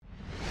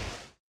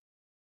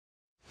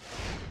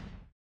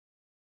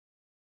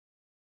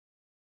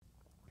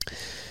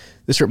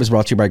This trip is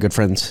brought to you by good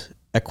friends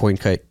at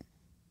CoinKite.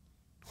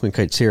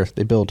 CoinKite's here.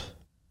 They build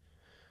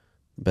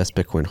the best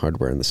Bitcoin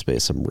hardware in the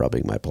space. I'm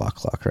rubbing my block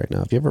clock right now.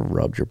 Have you ever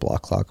rubbed your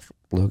block clock,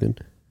 Logan?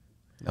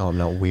 No, I'm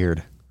not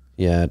weird.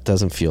 Yeah, it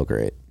doesn't feel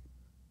great.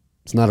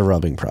 It's not a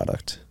rubbing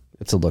product.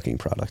 It's a looking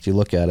product. You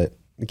look at it,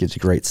 it gives you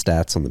great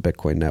stats on the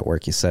Bitcoin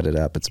network. You set it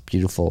up. It's a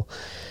beautiful,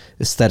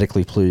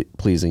 aesthetically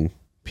pleasing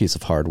piece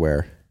of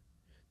hardware.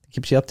 It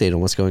keeps you updated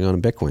on what's going on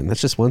in Bitcoin.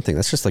 That's just one thing.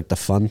 That's just like the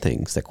fun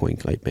things that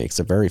CoinKite makes.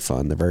 They're very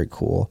fun. They're very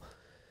cool.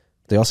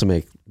 They also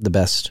make the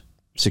best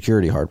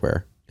security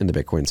hardware in the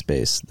Bitcoin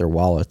space. Their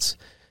wallets,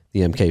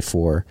 the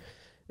MK4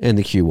 and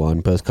the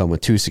Q1, both come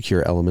with two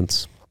secure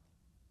elements.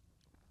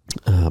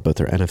 Both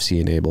are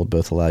NFC enabled.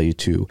 Both allow you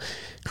to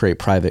create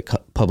private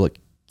public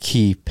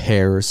key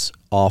pairs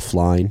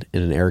offline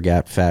in an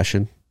air-gapped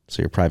fashion,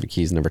 so your private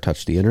keys never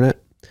touch the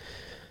internet.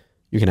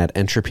 You can add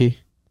entropy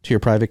to your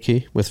private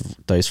key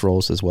with dice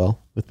rolls as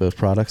well with both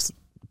products.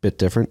 A bit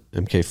different.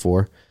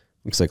 MK4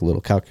 looks like a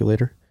little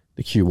calculator.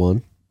 The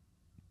Q1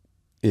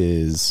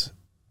 is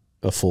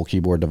a full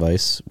keyboard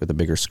device with a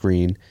bigger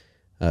screen,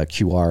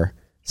 QR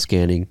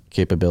scanning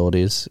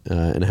capabilities,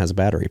 and it has a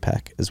battery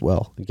pack as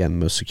well. Again,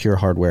 the most secure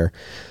hardware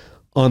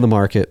on the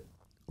market.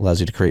 Allows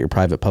you to create your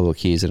private public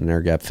keys in an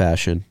air-gapped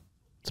fashion.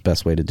 It's the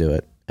best way to do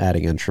it.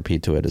 Adding entropy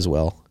to it as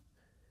well.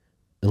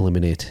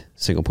 Eliminate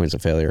single points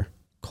of failure.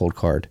 Cold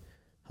Card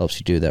helps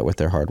you do that with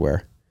their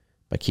hardware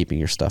by keeping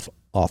your stuff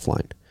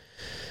offline.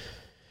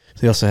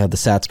 They also have the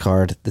Sats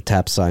card, the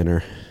Tap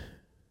Signer,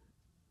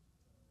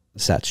 the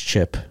Sats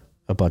chip,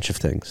 a bunch of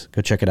things.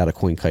 Go check it out at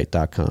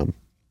CoinKite.com.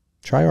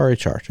 Try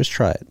RHR. Just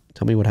try it.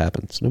 Tell me what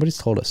happens. Nobody's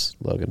told us,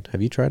 Logan.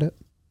 Have you tried it?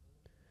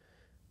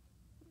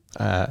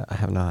 I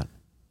have not.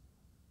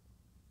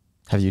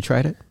 Have you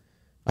tried it?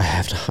 I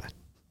have not.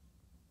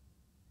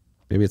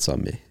 Maybe it's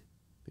on me.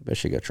 Maybe I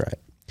should go try it.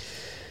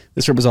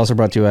 This trip was also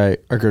brought to you by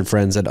our good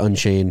friends at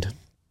Unchained.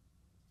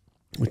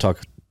 We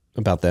talk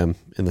about them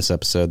in this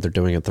episode. They're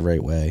doing it the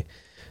right way.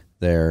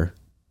 They're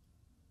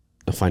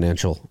a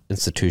financial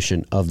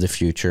institution of the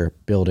future,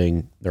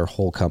 building their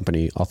whole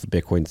company off of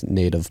Bitcoin's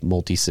native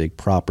multi-sig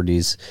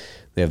properties.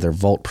 They have their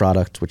Vault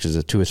product, which is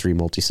a 2 or 3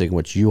 multi-sig in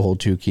which you hold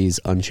 2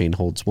 keys. Unchained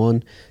holds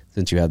 1.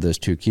 Since you have those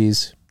 2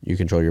 keys, you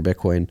control your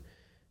Bitcoin.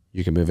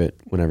 You can move it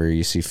whenever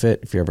you see fit.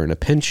 If you're ever in a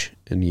pinch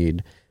and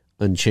need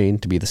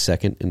Unchained to be the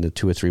second in the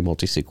 2 or 3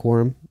 multi-sig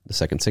quorum, the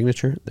second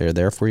signature, they're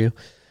there for you.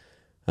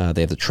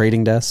 They have the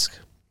trading desk,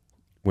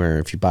 where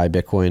if you buy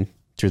Bitcoin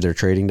through their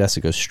trading desk,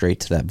 it goes straight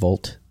to that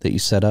vault that you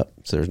set up.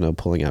 So there's no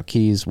pulling out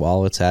keys,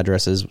 wallets,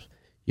 addresses.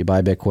 You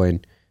buy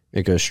Bitcoin,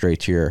 it goes straight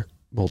to your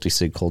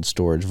multi-sig cold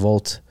storage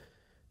vault.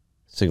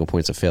 Single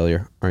points of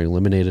failure are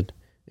eliminated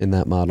in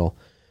that model.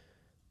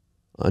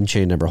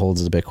 Unchained never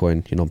holds the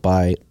Bitcoin. You don't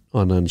buy it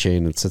on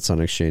Unchained, it sits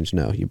on exchange.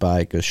 No, you buy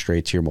it, goes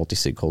straight to your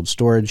multi-sig cold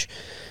storage.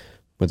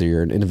 Whether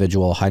you're an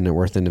individual, high net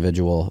worth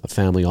individual, a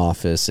family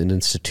office, an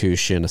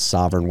institution, a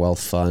sovereign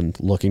wealth fund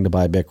looking to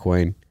buy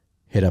Bitcoin,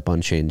 hit up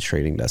Unchained's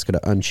trading desk. Go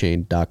to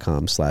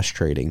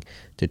unchained.com/trading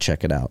to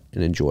check it out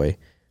and enjoy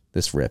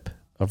this rip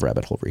of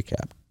Rabbit Hole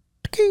Recap.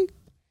 Okay.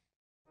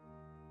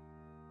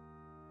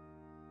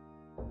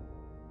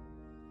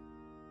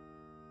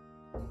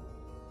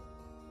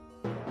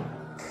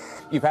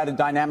 You've had a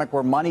dynamic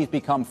where money's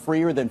become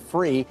freer than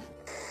free.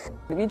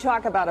 If you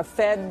talk about a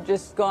Fed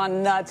just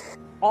gone nuts,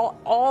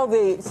 all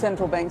the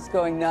central banks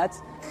going nuts.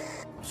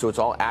 So it's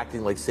all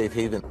acting like safe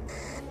haven.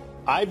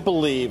 I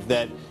believe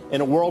that in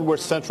a world where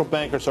central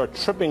bankers are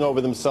tripping over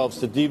themselves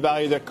to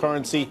devalue their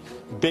currency,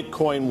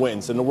 Bitcoin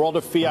wins. In the world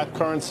of fiat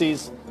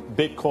currencies,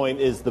 Bitcoin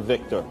is the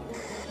victor.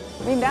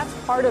 I mean, that's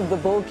part of the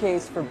bull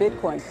case for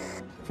Bitcoin.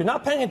 If you're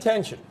not paying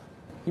attention,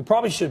 you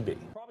probably should be.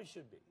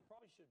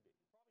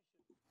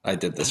 I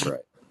did this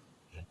right.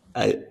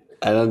 I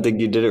don't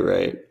think you did it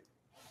right.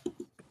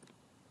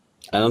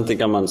 I don't think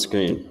I'm on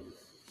screen.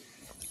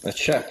 Let's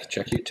check.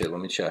 Check you too.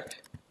 Let me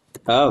check.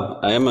 Oh,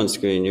 I am on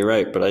screen. You're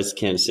right, but I just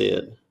can't see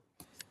it.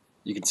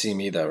 You can see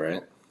me though,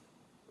 right?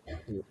 Yeah.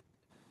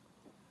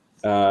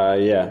 All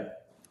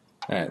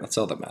right. That's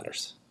all that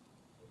matters.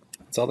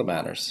 That's all that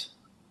matters.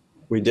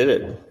 We did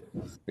it.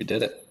 We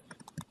did it.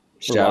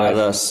 Shout out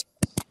us.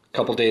 A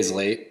couple days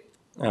late.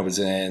 I was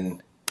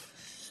in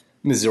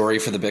Missouri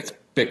for the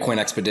Bitcoin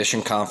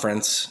Expedition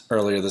Conference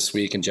earlier this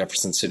week in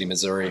Jefferson City,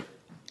 Missouri.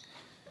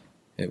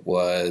 It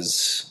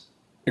was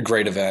a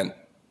great event,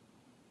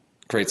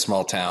 great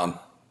small town.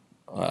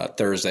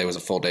 Thursday was a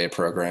full day of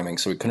programming,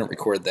 so we couldn't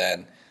record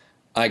then.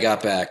 I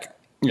got back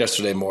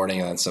yesterday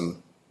morning and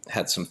then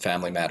had some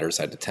family matters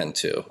I had to tend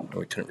to, and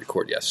we couldn't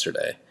record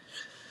yesterday.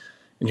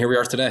 And here we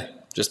are today,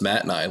 just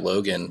Matt and I.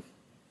 Logan,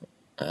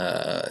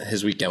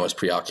 his weekend was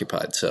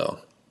preoccupied, so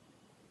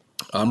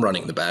I'm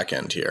running the back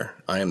end here.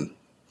 I am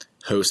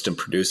host and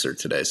producer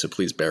today, so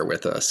please bear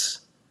with us.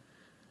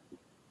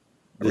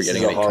 Are we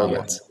getting any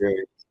comments?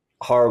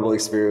 Horrible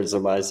experience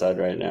on my side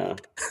right now.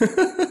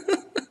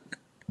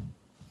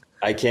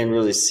 I can't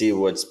really see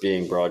what's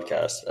being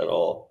broadcast at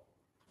all.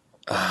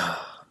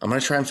 I'm going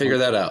to try and figure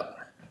that out.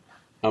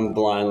 I'm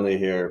blindly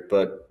here,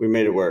 but we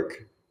made it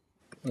work.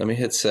 Let me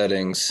hit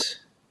settings.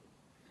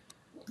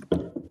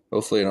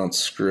 Hopefully I don't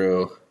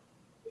screw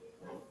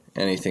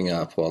anything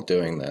up while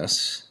doing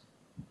this.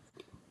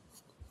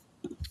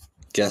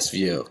 Guest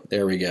view.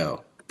 There we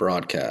go.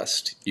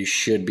 Broadcast. You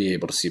should be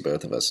able to see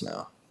both of us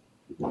now.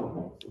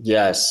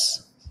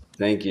 Yes.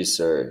 Thank you,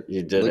 sir.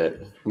 You did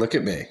it. Look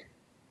at me.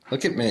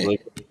 Look at me.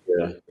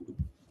 Yeah.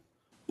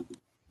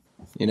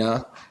 You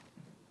know?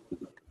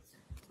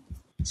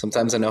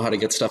 Sometimes I know how to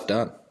get stuff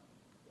done.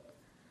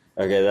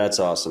 Okay, that's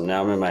awesome.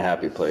 Now I'm in my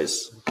happy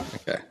place.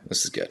 Okay,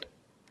 this is good.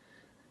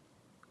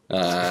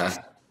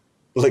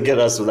 Look at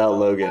us without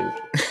Logan.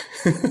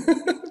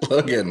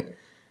 Logan,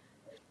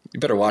 you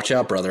better watch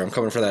out, brother. I'm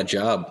coming for that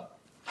job.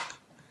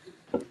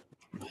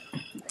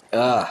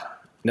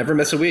 Never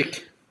miss a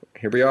week.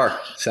 Here we are,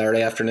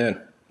 Saturday afternoon,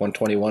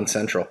 1:21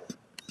 Central.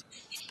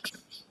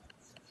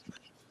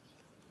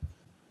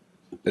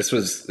 This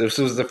was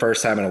the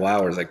first time in a while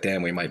where I was like,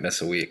 damn, we might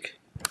miss a week.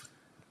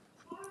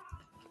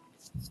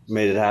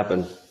 Made it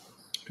happen.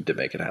 We did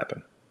make it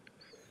happen.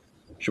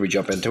 Should we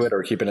jump into it, or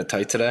are we keeping it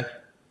tight today?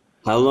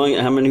 How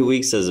many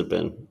weeks has it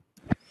been?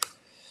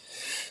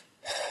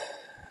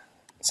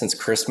 Since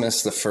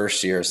Christmas, the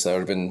first year, so that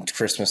would have been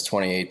Christmas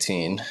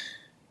 2018.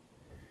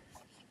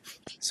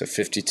 So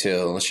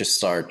 52, let's just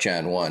start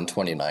Jan 1,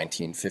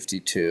 2019,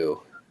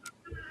 52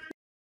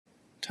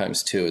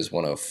 times 2 is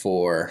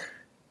 104.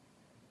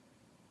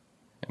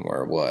 And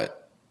we're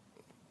what,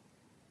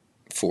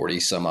 40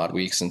 some odd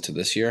weeks into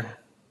this year?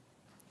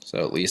 So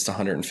at least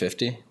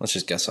 150. Let's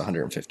just guess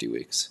 150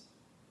 weeks.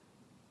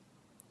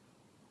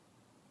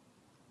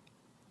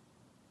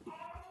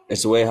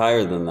 It's way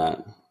higher than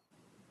that.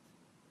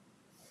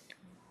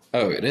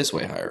 Oh, it is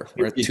way higher.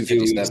 We're at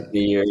 52 weeks 257. a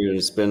year.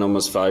 It's been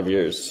almost 5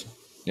 years.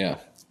 Yeah,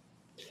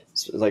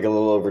 It's like a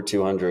little over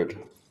 200.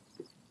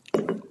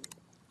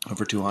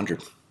 over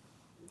 200. Here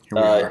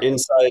we are.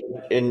 Inside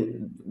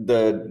in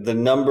the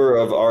number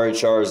of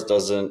RHRs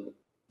doesn't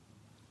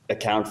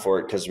account for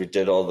it because we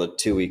did all the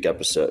 2-week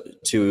episode.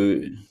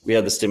 We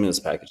had the stimulus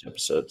package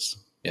episodes.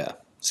 Yeah,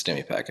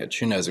 stimmy package.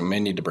 Who knows? We may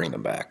need to bring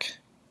them back.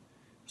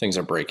 Things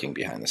are breaking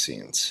behind the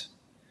scenes.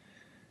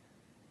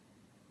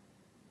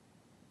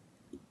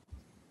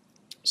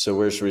 So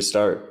where should we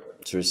start?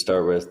 Should we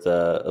start with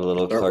a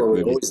little Start Clark where we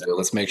movie? always do.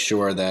 Let's make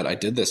sure that I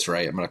did this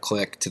right. I'm going to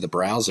click to the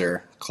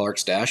browser,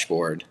 Clark's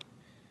dashboard.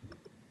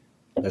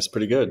 That's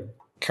pretty good.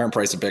 Current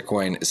price of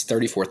Bitcoin is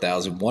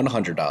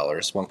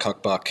 $34,100. One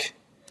cuck buck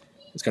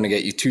is going to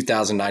get you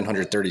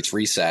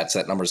 2,933 sats.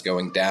 That number's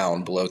going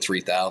down below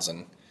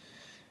 3,000.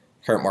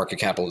 Current market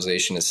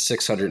capitalization is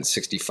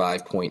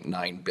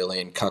 665.9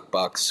 billion cuck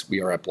bucks.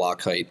 We are at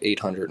block height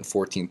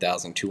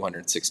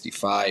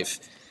 814,265.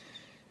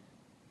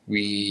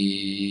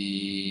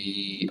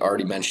 We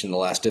already mentioned the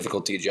last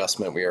difficulty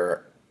adjustment. We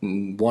are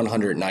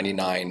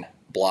 199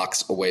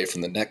 blocks away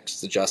from the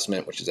next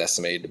adjustment, which is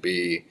estimated to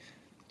be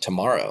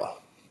tomorrow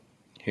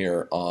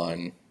here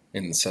in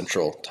the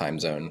central time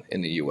zone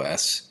in the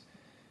U.S.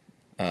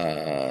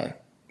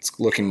 It's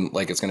looking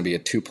like it's going to be a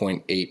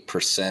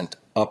 2.8%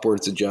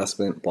 upwards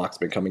adjustment. Block's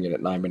been coming in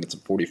at 9 minutes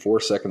and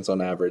 44 seconds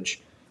on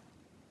average.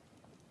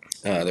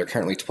 There are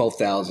currently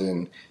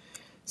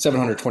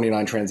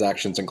 12,729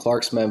 transactions in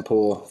Clark's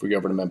mempool. If we go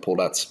over to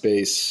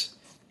mempool.space,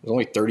 there's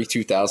only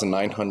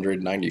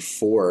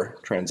 32,994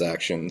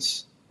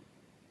 transactions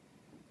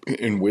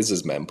in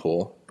Wiz's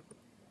mempool.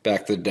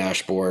 Back to the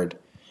dashboard.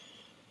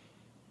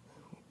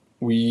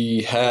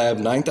 We have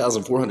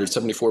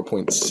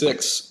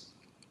 9,474.6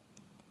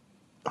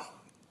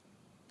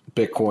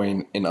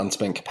 Bitcoin in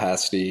unspent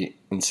capacity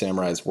in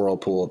Samurai's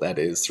Whirlpool. That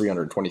is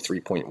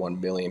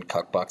 323.1 million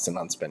cuck bucks in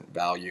unspent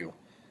value.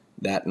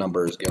 That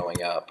number is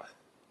going up.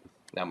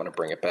 Now I'm going to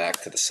bring it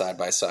back to the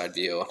side-by-side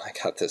view. I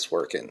got this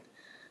working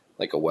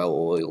like a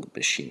well-oiled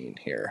machine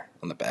here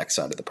on the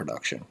backside of the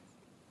production.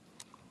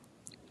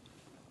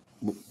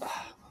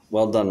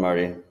 Well done,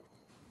 Marty.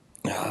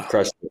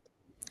 Crushed it.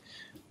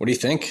 What do you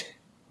think?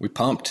 We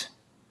pumped.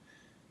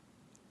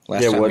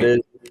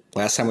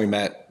 Last time we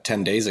met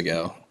 10 days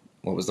ago,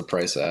 what was the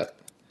price at?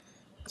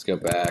 Let's go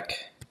back.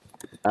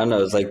 I don't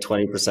know. It's like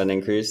 20%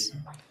 increase.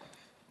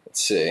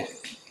 Let's see.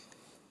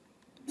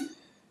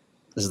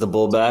 Is the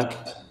bull back?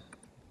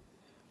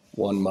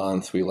 1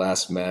 month. We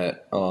last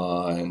met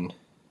on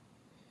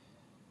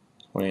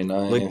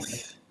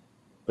 29th.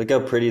 Look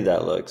how pretty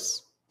that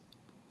looks.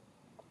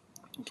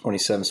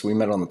 27th. So we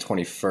met on the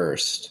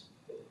 21st.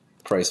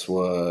 Price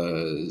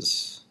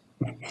was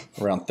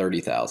around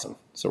 30,000.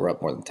 So we're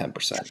up more than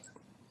 10%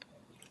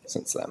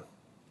 since then.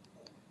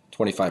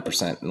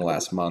 25% in the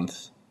last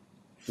month.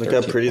 Look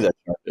how pretty that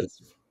chart is.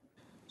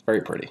 It's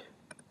very pretty.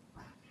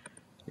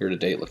 Year to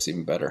date looks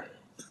even better.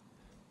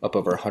 Up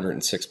over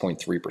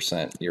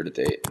 106.3% year to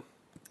date.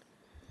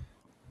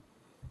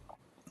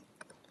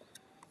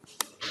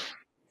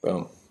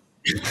 Boom.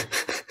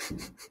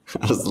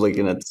 I was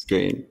looking at the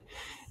screen.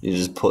 You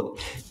just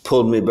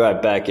pulled me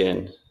right back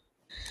in.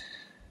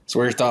 So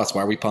what are your thoughts?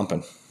 Why are we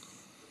pumping?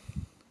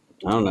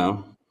 I don't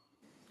know.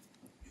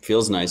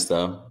 Feels nice,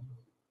 though.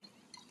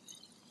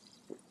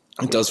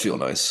 It does feel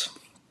nice.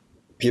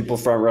 People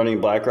front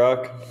running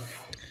BlackRock.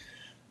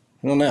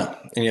 I don't know.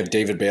 And you have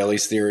David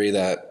Bailey's theory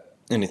that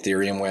an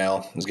Ethereum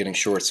whale is getting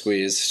short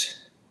squeezed.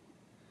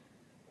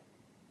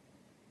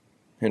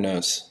 Who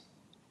knows?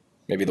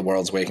 Maybe the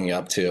world's waking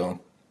up to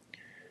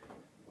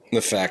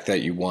the fact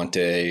that you want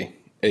a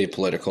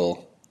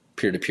apolitical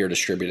peer-to-peer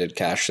distributed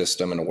cash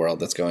system in a world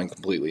that's going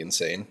completely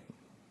insane.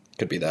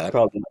 Could be that.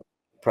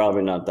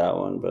 Probably not that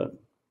one, but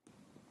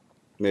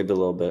maybe a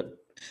little bit.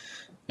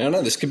 I don't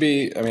know. This could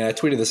be, I mean, I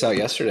tweeted this out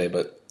yesterday,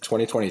 but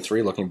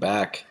 2023, looking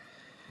back,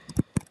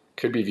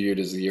 could be viewed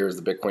as the year of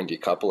the Bitcoin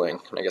decoupling.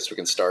 I guess we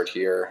can start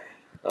here.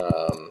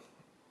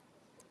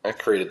 I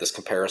created this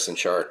comparison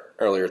chart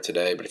earlier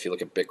today, but if you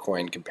look at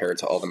Bitcoin compared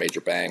to all the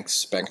major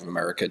banks, Bank of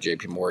America,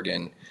 JP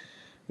Morgan,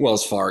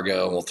 Wells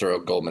Fargo, we'll throw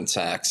Goldman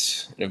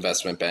Sachs, an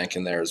investment bank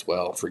in there as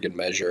well for good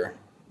measure.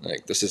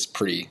 Like, this is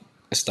pretty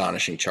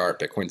astonishing chart.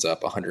 Bitcoin's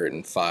up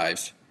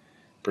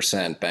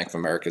 105%. Bank of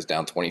America is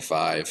down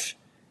 25%.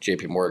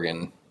 JP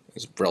Morgan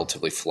is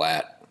relatively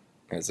flat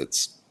as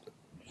it's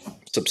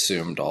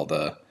subsumed all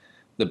the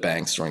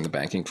banks during the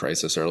banking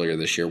crisis earlier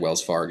this year.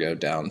 Wells Fargo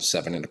down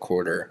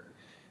 7.25%.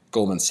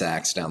 Goldman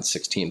Sachs down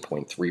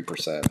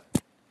 16.3%.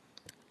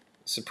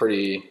 It's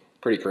pretty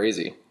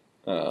crazy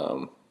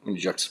when you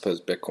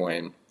juxtapose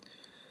Bitcoin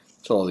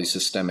to all these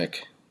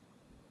systemic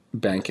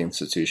bank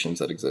institutions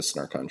that exist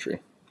in our country.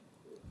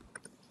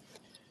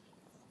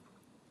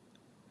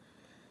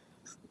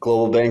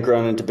 Global bank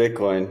run into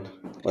Bitcoin.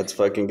 Let's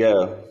fucking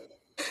go.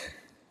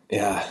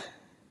 Yeah.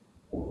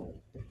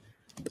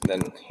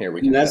 Then here we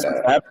can. And that's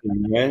what's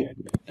happening, right?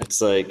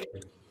 It's like,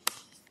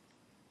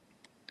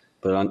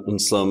 but in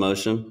slow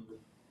motion.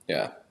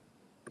 Yeah.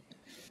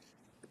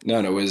 No,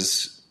 it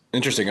was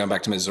interesting going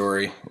back to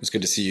Missouri. It was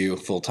good to see you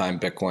full-time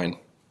Bitcoin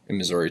in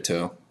Missouri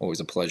too. Always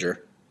a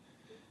pleasure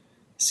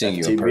seeing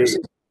you in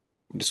person.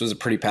 This was a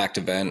pretty packed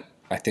event.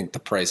 I think the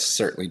price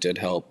certainly did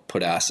help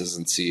put asses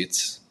in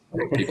seats.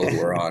 People who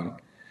were on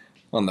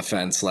the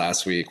fence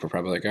last week were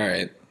probably like, all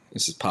right,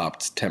 this has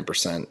popped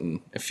 10%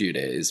 in a few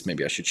days.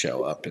 Maybe I should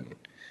show up. And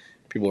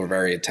people were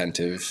very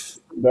attentive.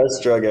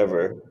 Best drug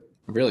ever. It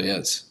really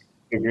is.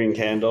 The green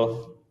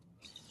candle.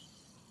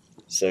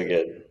 So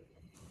good.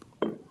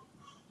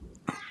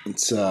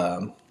 It's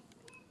So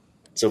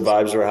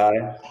vibes were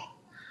high.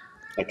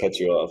 I cut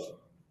you off.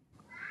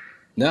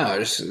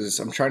 No,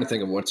 I'm trying to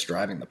think of what's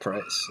driving the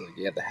price. Like,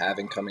 you had the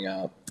halving coming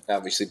out.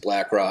 Obviously,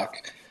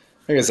 BlackRock.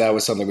 I guess that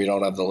was something we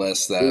don't have the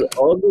list. That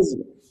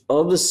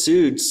all the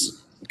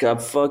suits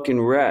got fucking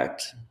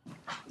wrecked.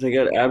 They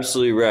got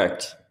absolutely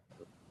wrecked,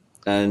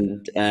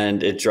 and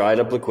it dried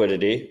up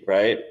liquidity.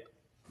 Right?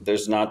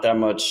 There's not that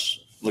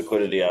much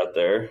liquidity out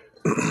there,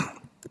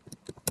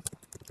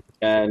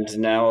 and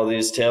now all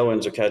these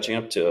tailwinds are catching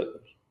up to it.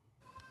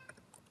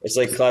 It's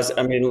like class.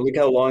 I mean, look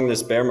how long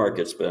this bear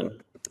market's been.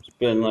 It's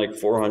been like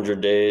 400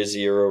 days,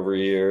 year over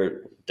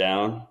year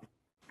down.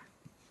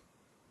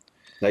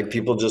 Like,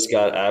 people just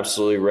got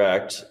absolutely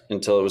wrecked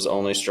until it was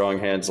only strong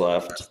hands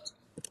left.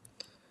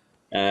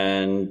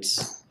 And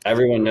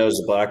everyone knows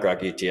the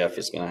BlackRock ETF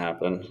is going to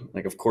happen.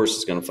 Like, of course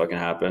it's going to fucking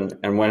happen.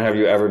 And when have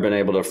you ever been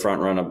able to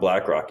front run a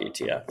BlackRock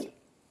ETF?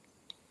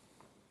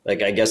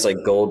 Like, I guess like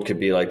gold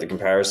could be like the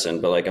comparison,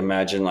 but like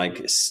imagine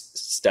like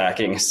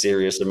stacking a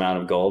serious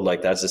amount of gold.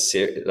 Like, that's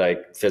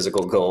like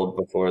physical gold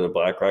before the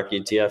BlackRock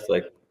ETF.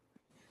 Like,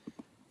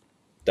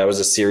 that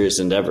was a serious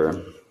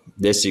endeavor.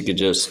 This, you could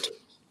just,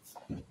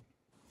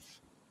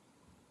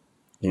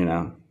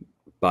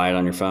 buy it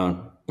on your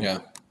phone. Yeah.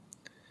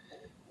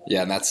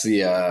 Yeah, and that's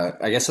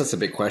I guess that's the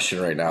big question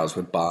right now is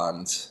with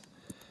bonds,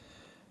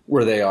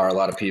 where they are. A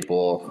lot of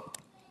people,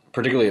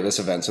 particularly at this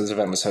event. So this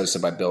event was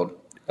hosted by Build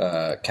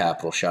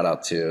Capital. Shout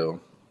out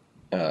to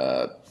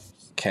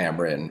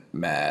Cameron,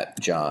 Matt,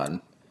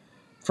 John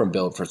from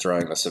Build for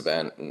throwing this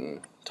event,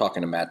 and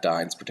talking to Matt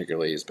Dines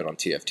particularly. He's been on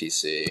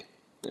TFTC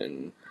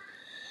and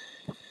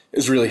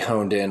is really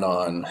honed in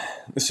on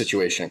the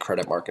situation in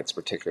credit markets,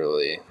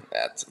 particularly.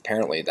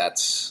 Apparently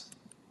that's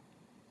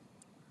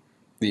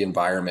the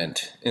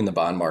environment in the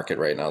bond market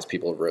right now, as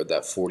people rode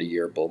that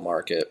 40-year bull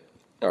market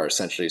are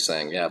essentially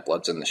saying, yeah,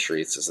 blood's in the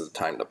streets. This is the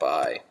time to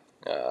buy.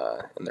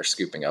 And they're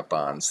scooping up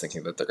bonds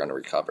thinking that they're going to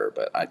recover.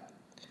 But I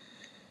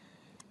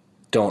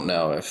don't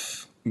know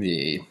if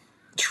the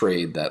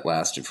trade that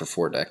lasted for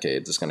 4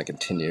 decades is going to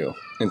continue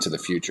into the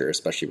future,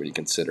 especially when you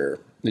consider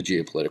the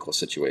geopolitical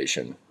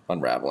situation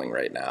unraveling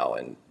right now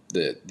and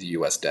the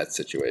U.S. debt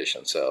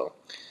situation. So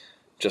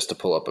just to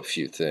pull up a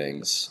few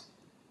things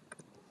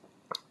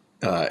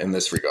in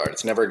this regard,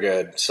 it's never a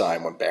good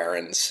sign when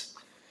Barron's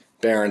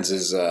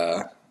is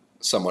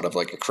somewhat of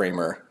like a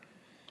Kramer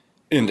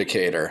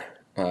indicator.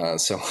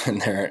 So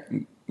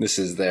when this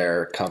is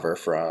their cover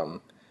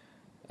from,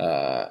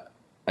 I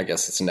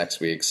guess it's next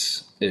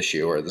week's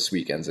issue or this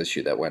weekend's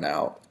issue that went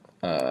out,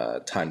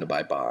 time to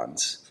buy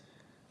bonds.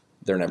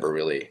 They're never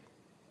really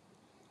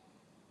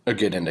a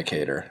good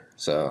indicator.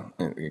 So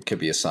it could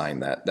be a sign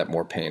that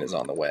more pain is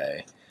on the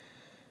way.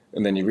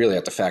 And then you really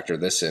have to factor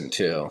this in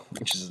too,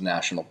 which is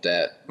national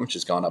debt, which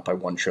has gone up by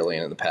 $1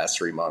 trillion in the past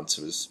 3 months.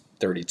 It was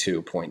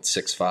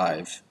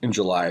 32.65 in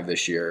July of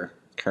this year,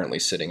 currently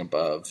sitting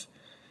above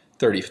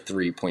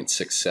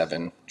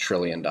 $33.67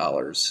 trillion.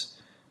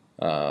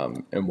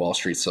 And Wall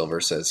Street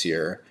Silver says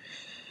here,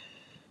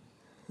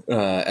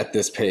 at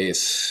this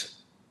pace,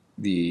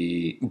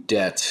 the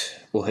debt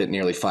will hit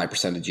nearly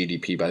 5% of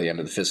GDP by the end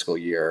of the fiscal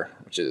year,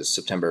 which is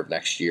September of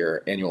next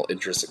year. Annual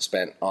interest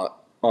expense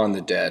on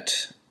the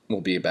debt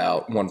will be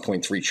about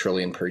 1.3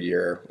 trillion per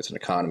year, with an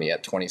economy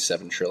at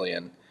 27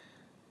 trillion.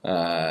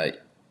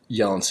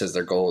 Yellen says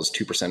their goal is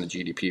 2% of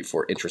GDP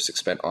for interest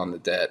expense on the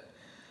debt.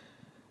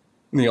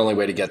 And the only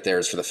way to get there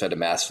is for the Fed to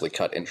massively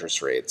cut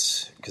interest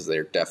rates, because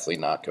they're definitely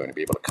not going to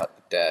be able to cut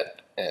the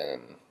debt.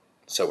 And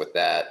so with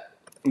that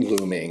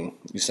looming,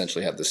 you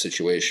essentially have the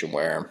situation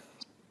where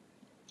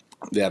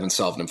they haven't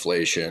solved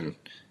inflation.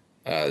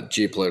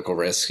 Geopolitical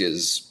risk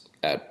is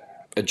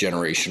at a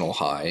generational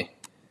high.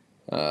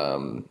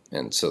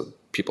 And so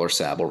people are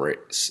saber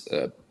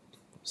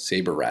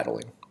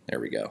rattling. There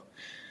we go.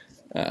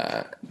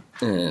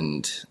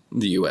 And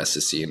the U.S.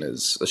 is seen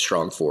as a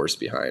strong force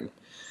behind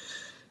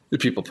the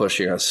people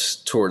pushing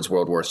us towards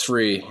World War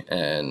III,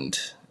 and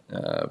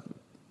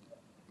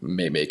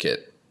may make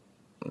it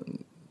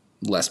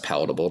less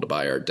palatable to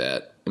buy our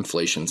debt.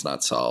 Inflation's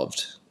not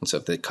solved. And so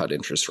if they cut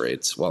interest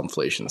rates while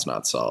inflation's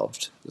not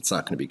solved, it's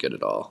not going to be good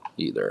at all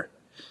either.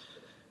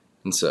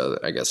 And so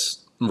I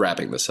guess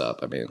wrapping this up,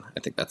 I mean, I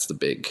think that's the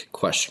big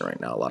question right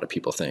now. A lot of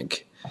people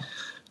think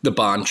the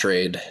bond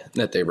trade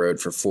that they rode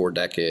for 4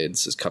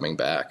 decades is coming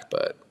back,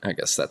 but I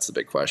guess that's the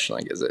big question.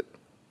 Like, is it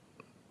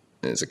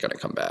going to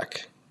come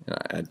back?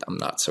 I'm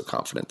not so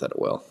confident that it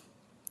will.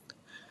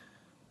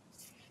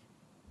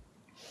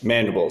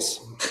 Mandibles.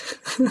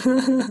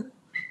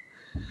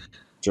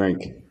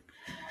 Drink.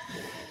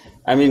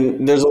 I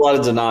mean, there's a lot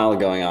of denial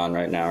going on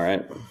right now,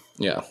 right?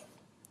 Yeah.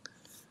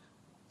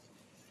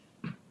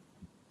 And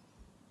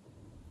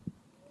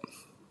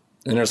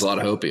there's a lot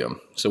of opium.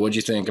 So what do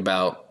you think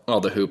about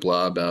all the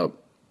hoopla about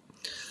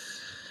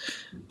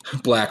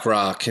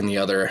BlackRock and the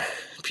other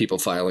people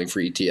filing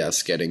for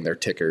ETFs getting their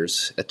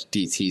tickers at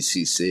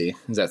DTCC?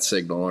 Is that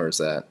signal or is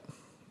that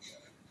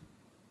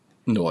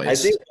noise? I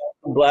think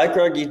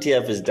BlackRock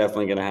ETF is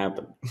definitely going to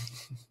happen.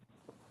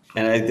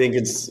 And I think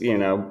it's,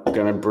 going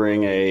to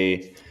bring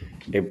a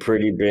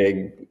pretty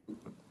big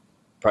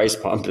price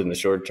pump in the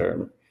short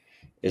term.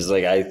 Is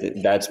like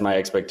that's my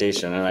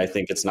expectation, and I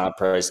think it's not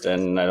priced in.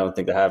 And I don't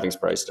think the halving's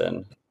priced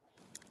in.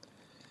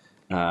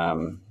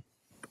 But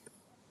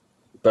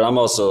I'm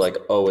also like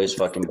always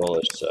fucking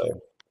bullish,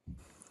 so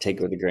take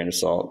it with a grain of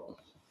salt.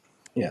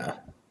 Yeah.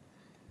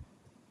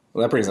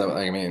 Well, that brings up,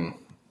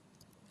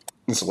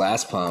 this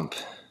last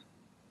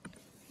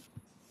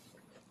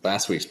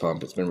week's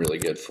pump, it's been really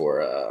good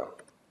for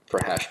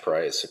hash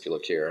price. If you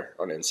look here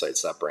on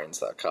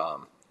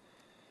insights.brains.com,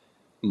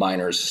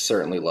 miners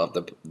certainly loved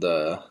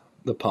the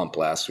pump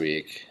last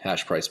week.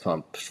 Hash price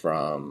pump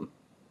from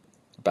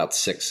about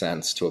 6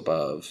 cents to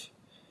above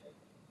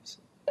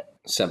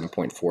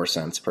 7.4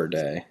 cents per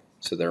day.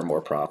 So they're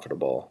more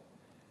profitable.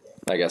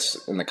 I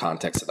guess in the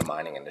context of the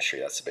mining industry,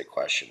 that's a big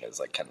question, is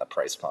like, can the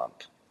price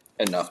pump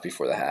enough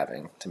before the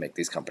halving to make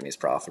these companies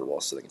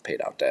profitable so they can pay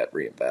down debt,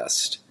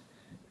 reinvest,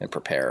 and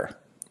prepare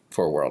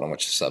for a world in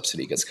which the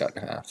subsidy gets cut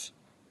in half?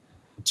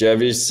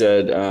 Jevy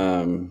said,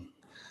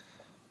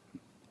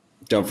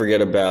 don't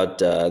forget about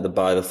the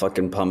Buy the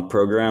Fucking Pump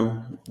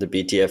program, the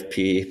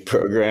BTFP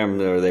program,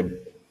 where they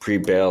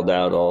pre-bailed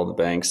out all the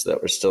banks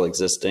that were still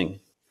existing.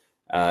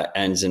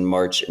 Ends in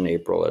March and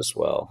April as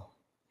well.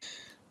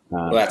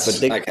 Right? That's That's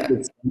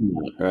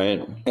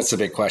the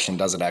big question.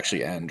 Does it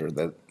actually end, or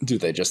do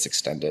they just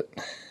extend it?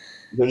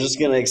 They're just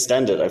going to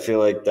extend it. I feel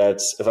like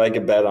that's, if I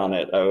could bet on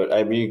it,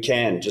 you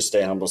can just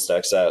stay humble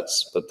stack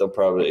sats, but they'll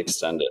probably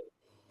extend it.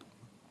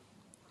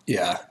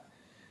 Yeah.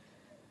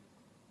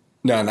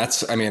 No,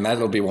 and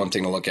that'll be one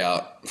thing to look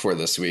out for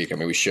this week. I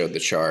mean, we showed the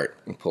chart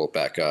and pull it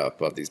back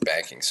up of these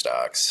banking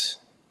stocks.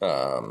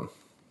 I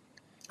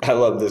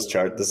love this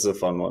chart. This is a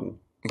fun one.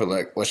 But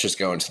let's just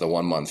go into the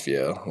 1 month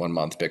view. 1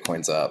 month,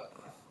 Bitcoin's up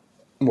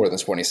more than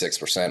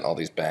 26%. All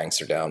these banks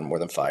are down more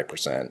than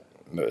 5%.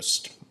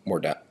 Most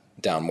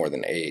down more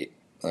than 8%.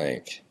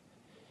 Like,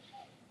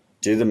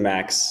 do the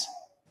max.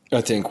 I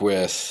think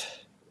with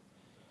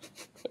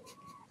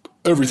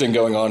everything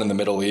going on in the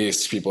Middle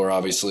East, people are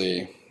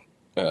obviously,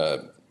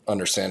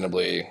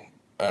 understandably,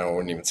 I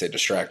wouldn't even say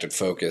distracted,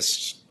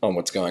 focused on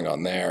what's going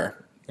on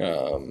there.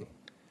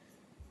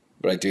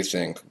 But I do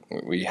think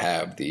we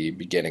have the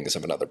beginnings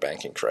of another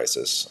banking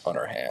crisis on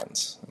our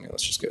hands. I mean,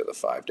 let's just go to the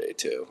 5-day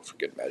too, for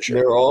good measure.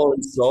 They're all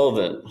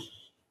insolvent.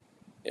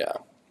 Yeah.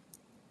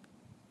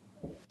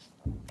 It's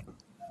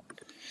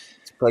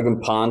like a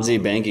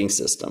Ponzi banking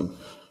system.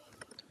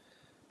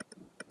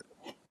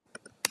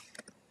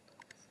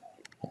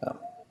 Yeah.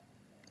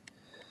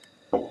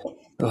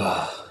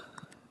 How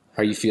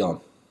are you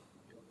feeling?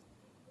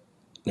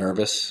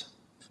 Nervous?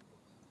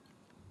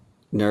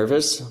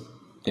 Nervous?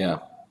 Yeah.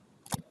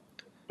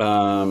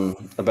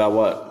 About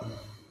what?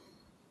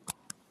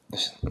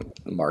 The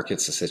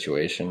market's the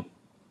situation.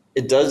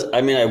 It does.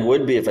 I mean, I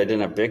would be if I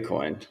didn't have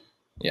Bitcoin.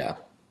 Yeah.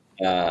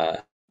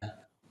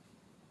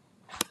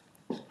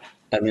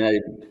 I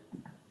mean,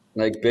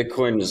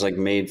 Bitcoin is like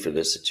made for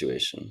this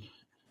situation,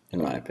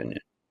 in my opinion.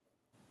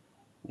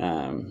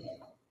 But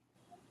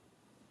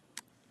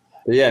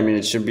yeah, I mean,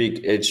 it should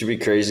be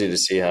crazy to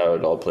see how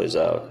it all plays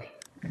out.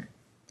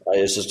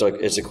 It's just like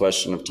it's a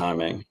question of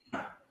timing.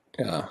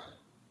 Yeah.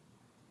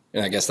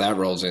 And I guess that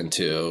rolls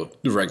into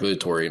the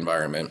regulatory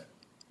environment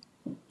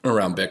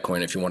around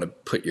Bitcoin. If you want to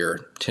put your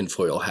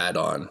tinfoil hat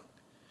on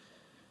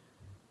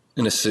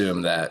and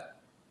assume that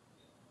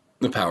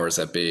the powers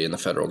that be in the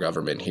federal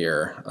government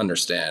here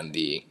understand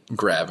the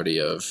gravity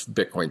of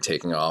Bitcoin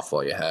taking off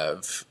while you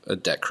have a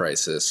debt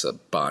crisis, a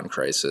bond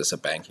crisis, a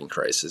banking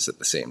crisis at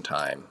the same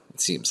time.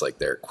 It seems like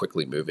they're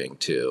quickly moving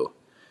to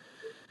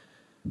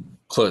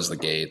close the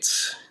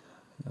gates.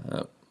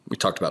 We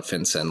talked about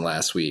FinCEN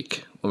last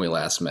week when we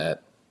last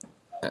met.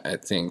 I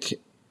think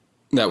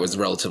that was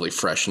relatively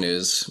fresh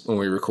news when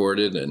we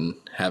recorded, and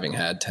having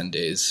had 10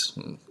 days,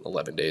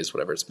 11 days,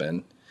 whatever it's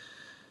been,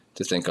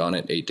 to think on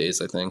it, 8 days,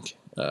 I think.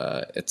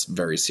 It's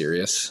very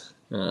serious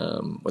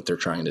what they're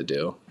trying to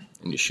do,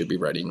 and you should be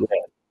writing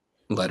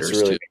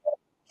letters to.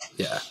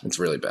 Yeah, it's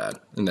really bad.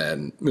 And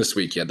then this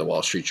week you had the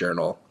Wall Street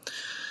Journal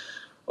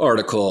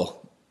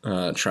article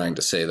trying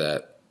to say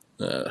that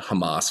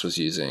Hamas was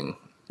using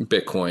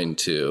Bitcoin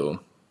to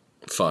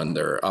fund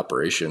their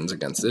operations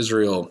against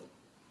Israel,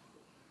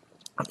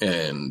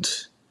 and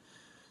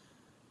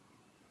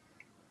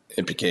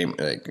it became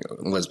like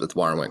Elizabeth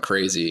Warren went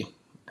crazy.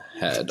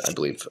 Had, I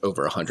believe,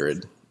 over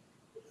 100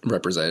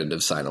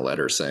 representatives sign a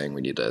letter saying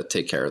we need to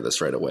take care of this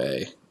right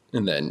away.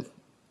 And then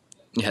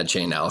you had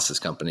chain analysis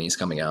companies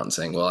coming out and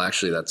saying, well,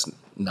 actually, that's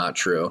not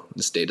true.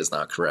 This data is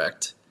not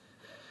correct.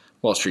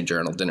 Wall Street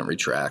Journal didn't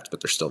retract,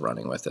 but they're still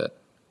running with it.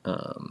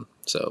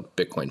 So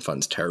Bitcoin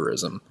funds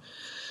terrorism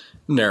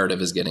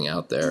narrative is getting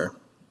out there.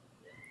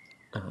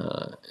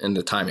 And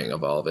the timing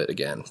of all of it,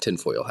 again,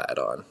 tinfoil hat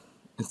on.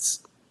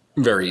 It's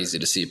very easy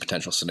to see a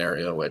potential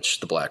scenario in which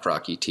the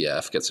BlackRock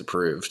ETF gets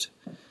approved.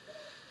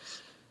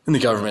 And the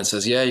government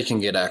says, yeah, you can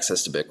get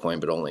access to Bitcoin,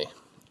 but only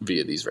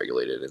via these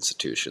regulated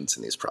institutions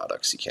and these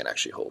products. You can't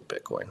actually hold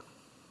Bitcoin.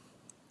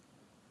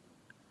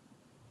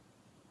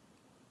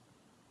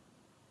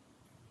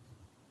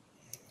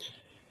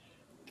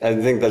 I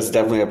think that's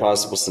definitely a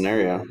possible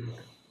scenario.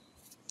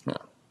 Yeah.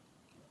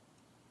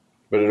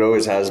 But it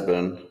always has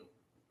been.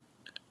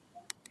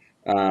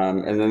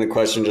 And then the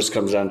question just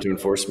comes down to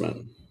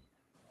enforcement.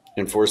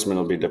 Enforcement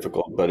will be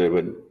difficult, but it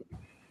would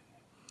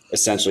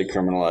essentially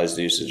criminalize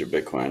the usage of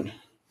Bitcoin.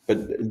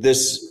 But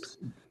this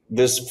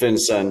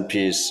FinCEN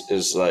piece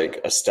is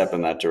like a step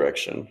in that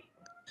direction.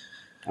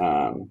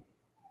 It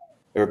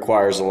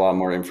requires a lot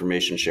more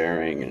information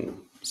sharing and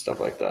stuff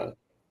like that.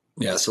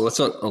 Yeah, so let's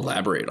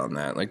elaborate on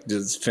that. Like,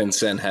 does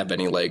FinCEN have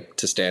any leg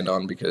to stand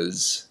on?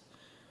 Because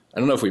I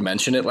don't know if we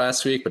mentioned it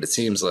last week, but it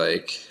seems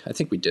like, I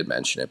think we did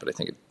mention it, but I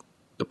think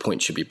the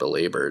point should be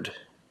belabored,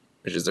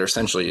 which is they're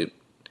essentially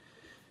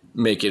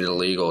making it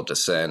illegal to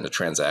send a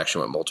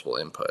transaction with multiple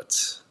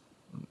inputs.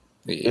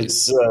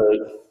 It's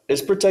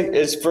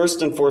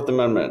First and Fourth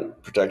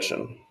Amendment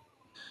protection.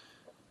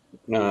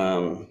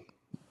 So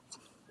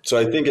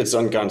I think it's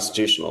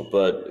unconstitutional,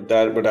 but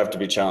that would have to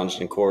be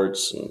challenged in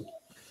courts, and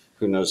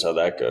who knows how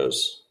that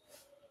goes.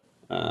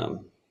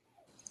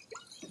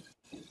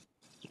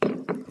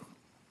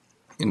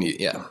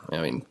 Yeah,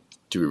 I mean,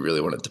 do we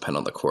really want to depend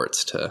on the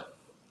courts to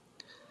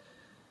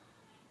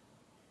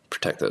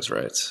protect those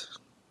rights?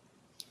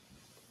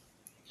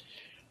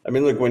 I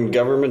mean, look, when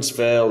governments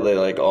fail, they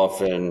like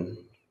often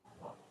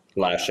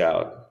lash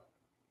out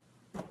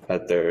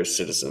at their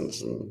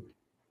citizens and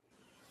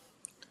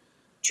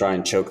try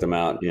and choke them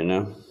out, you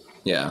know?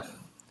 Yeah.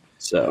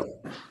 So,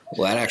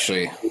 well, that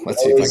actually,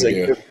 let's see if I can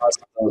do good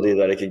possibility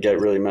that it could get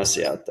really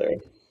messy out there.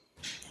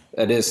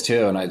 That is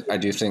too, and I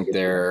do think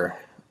there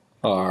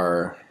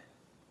are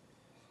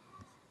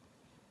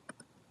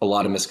a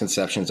lot of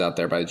misconceptions out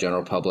there by the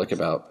general public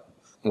about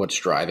what's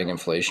driving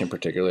inflation.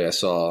 Particularly,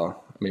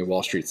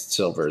 Wall Street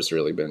Silver has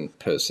really been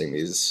posting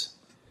these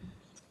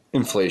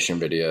inflation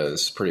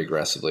videos pretty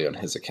aggressively on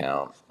his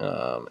account,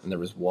 and there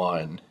was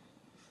one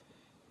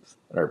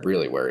that I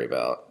really worry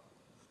about,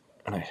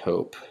 and I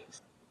hope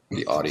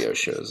the audio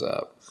shows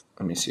up.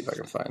 Let me see if I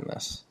can find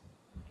this.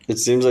 It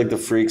seems like the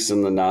freaks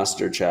in the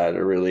Nostr chat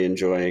are really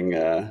enjoying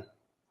a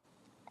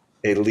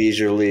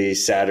leisurely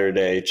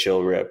Saturday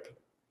chill rip.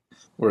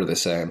 What are they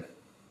saying?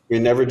 We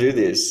never do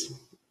these.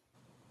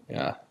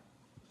 Yeah.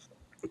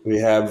 We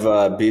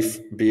have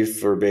beef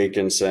for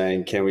bacon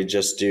saying, can we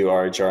just do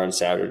RHR on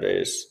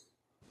Saturdays?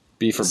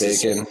 Beef for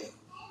bacon.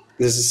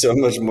 This is so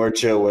much more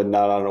chill when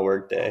not on a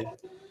work day.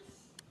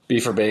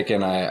 Beef for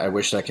bacon, I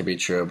wish that could be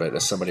true, but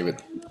as somebody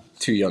with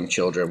 2 young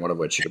children, one of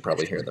which you could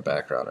probably hear in the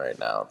background right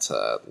now, it's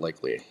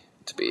likely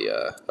to be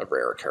a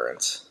rare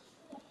occurrence.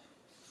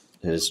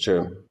 It is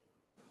true.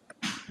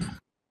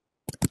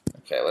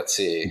 Okay, let's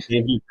see.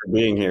 Thank you for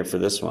being here for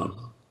this one.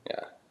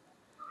 Yeah.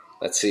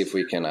 Let's see if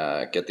we can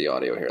get the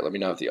audio here. Let me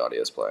know if the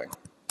audio is playing.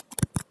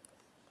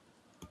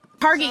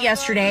 Target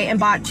yesterday and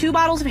bought 2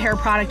 bottles of hair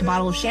product, a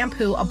bottle of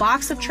shampoo, a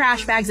box of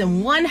trash bags,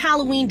 and 1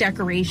 Halloween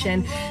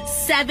decoration.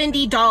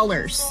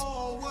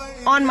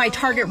 $70 on my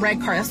Target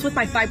Red card. That's with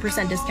my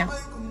 5% discount.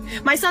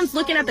 My son's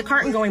looking at the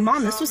cart and going,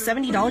 Mom, this was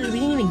 $70. We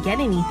didn't even get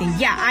anything.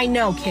 Yeah, I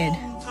know, kid.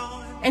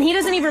 And he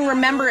doesn't even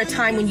remember a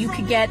time when you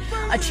could get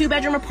a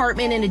 2-bedroom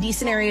apartment in a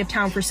decent area of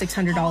town for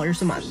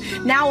 $600 a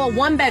month. Now a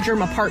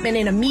 1-bedroom apartment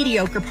in a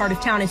mediocre part of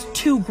town is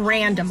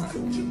 $2,000 a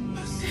month.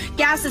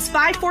 Gas is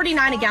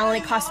 $5.49 a gallon.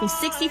 It cost me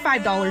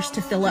 $65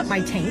 to fill up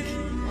my tank.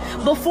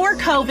 Before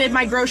COVID,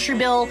 my grocery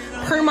bill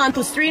per month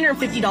was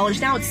 $350.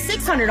 Now it's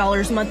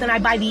 $600 a month, and I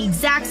buy the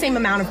exact same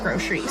amount of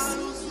groceries.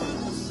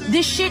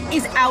 This shit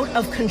is out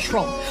of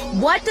control.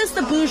 What does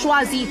the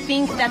bourgeoisie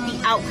think that the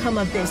outcome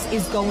of this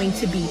is going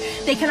to be?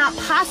 They cannot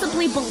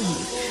possibly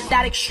believe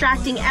that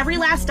extracting every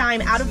last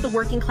dime out of the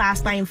working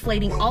class by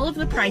inflating all of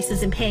the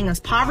prices and paying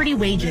us poverty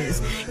wages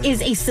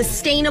is a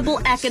sustainable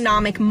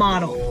economic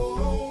model.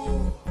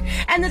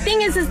 And the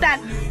thing is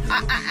that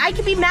I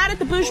could be mad at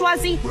the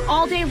bourgeoisie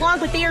all day long,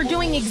 but they are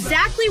doing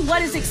exactly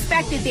what is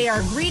expected. They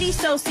are greedy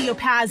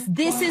sociopaths.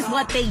 This is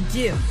what they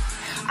do.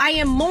 I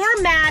am more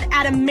mad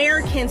at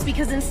Americans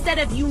because instead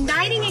of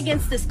uniting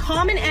against this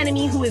common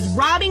enemy who is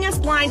robbing us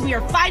blind, we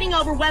are fighting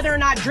over whether or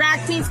not drag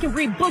queens can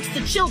read books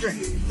to children.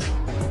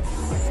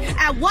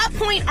 At what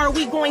point are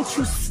we going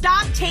to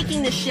stop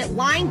taking this shit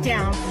lying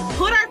down,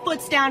 put our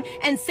foots down,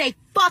 and say,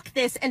 fuck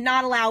this, and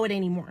not allow it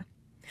anymore?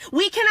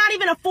 We cannot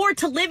even afford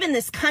to live in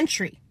this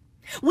country.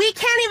 We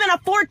can't even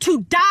afford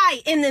to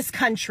die in this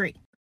country.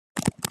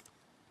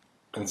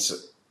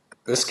 This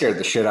scared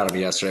the shit out of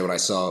me yesterday when I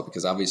saw it,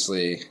 because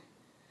obviously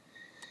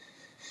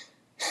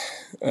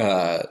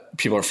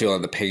people are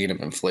feeling the pain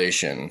of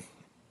inflation,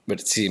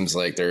 but it seems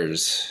like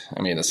this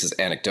is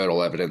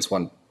anecdotal evidence,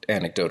 one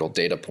anecdotal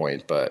data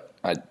point, but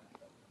I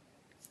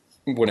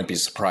wouldn't be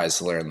surprised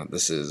to learn that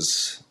this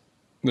is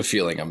the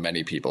feeling of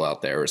many people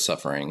out there who are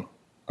suffering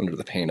under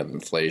the pain of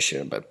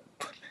inflation, but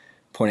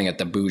pointing at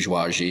the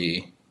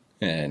bourgeoisie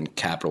and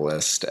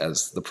capitalist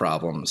as the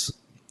problems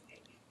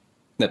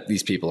that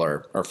these people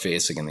are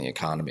facing in the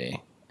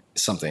economy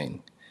is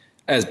something,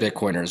 as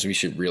Bitcoiners, we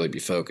should really be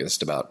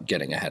focused about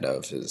getting ahead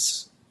of.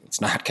 It's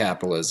not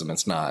capitalism.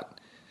 It's not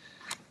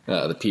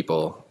the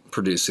people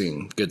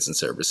producing goods and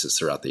services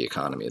throughout the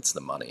economy. It's the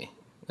money.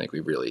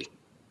 We really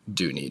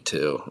do need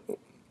to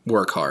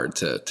work hard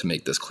to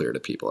make this clear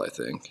to people, I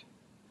think.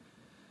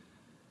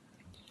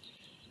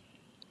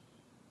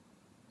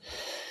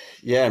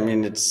 Yeah,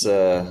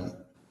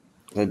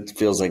 it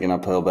feels like an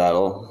uphill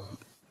battle.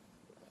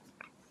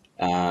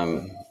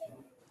 I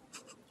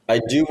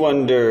do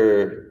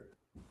wonder.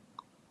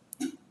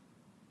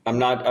 I'm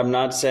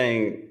not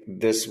saying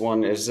this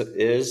one is,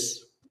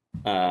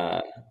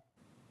 but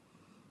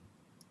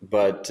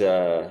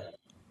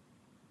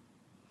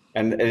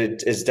and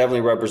it's definitely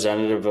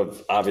representative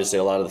of obviously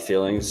a lot of the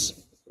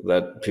feelings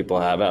that people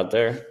have out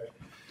there.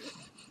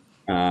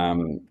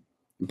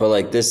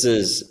 But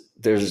there's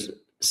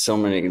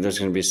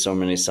going to be so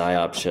many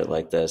psyop shit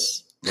like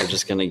this. We're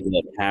just going to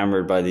get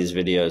hammered by these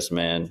videos,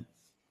 man.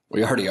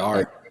 We already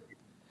are.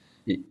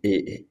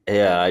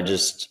 Yeah,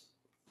 it's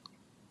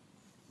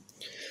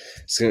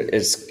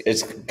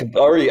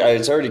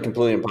already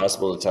completely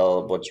impossible to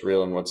tell what's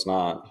real and what's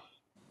not.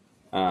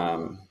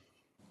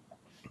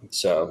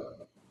 So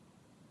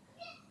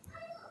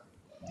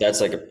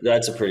that's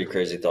a pretty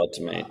crazy thought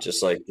to me.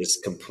 Just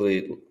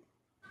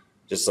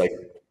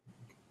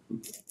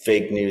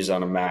fake news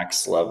on a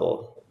max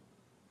level.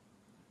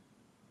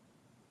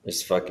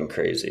 It's fucking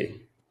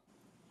crazy.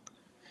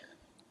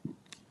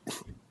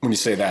 When you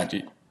say that,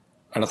 I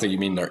don't think you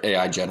mean they're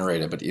AI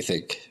generated, but do you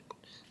think?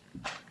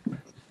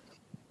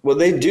 Well,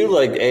 they do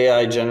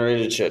AI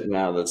generated shit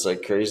now that's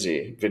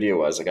crazy video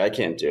wise. I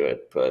can't do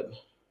it, but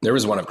there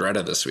was one of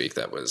Greta this week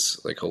that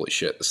was holy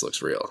shit, this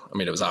looks real.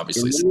 It was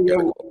obviously.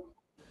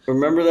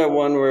 Remember that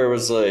one where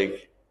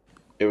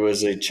it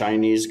was a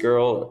Chinese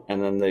girl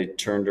and then they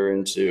turned her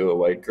into a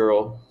white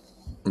girl?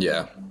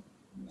 Yeah.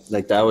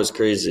 That was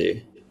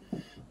crazy.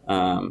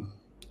 I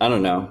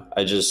don't know.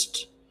 I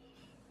just,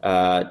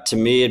 to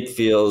me, it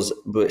feels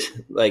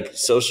like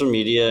social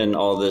media and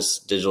all this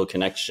digital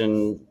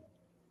connection,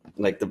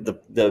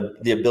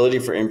 the ability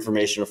for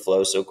information to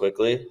flow so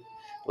quickly,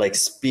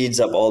 speeds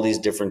up all these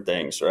different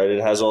things, right?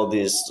 It has all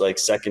these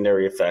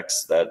secondary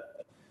effects that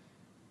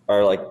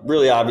are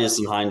really obvious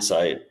in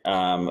hindsight,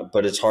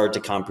 but it's hard to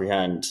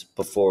comprehend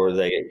before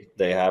they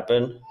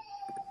happen.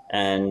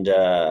 And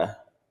I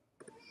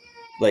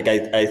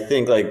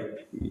think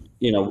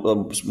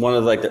one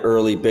of the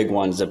early big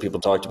ones that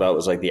people talked about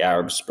was the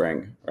Arab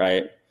Spring,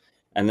 right?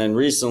 And then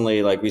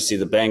recently, we see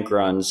the bank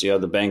runs,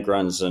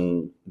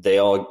 and they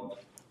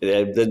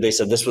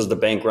said this was the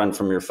bank run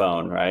from your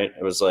phone, right?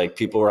 It was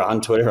people were on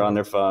Twitter on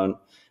their phone,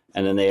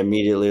 and then they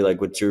immediately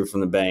withdrew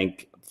from the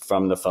bank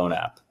from the phone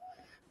app.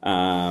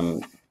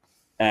 And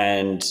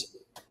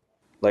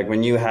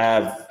when you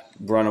have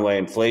runaway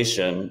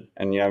inflation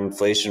and you have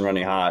inflation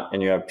running hot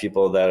and you have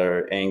people that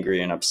are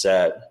angry and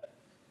upset,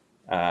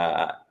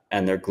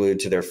 and they're glued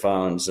to their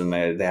phones and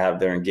they have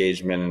their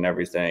engagement and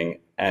everything.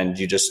 And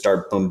you just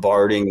start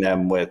bombarding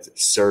them with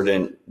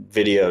certain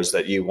videos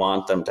that you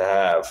want them to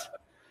have.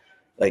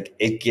 Like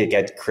it can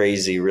get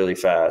crazy really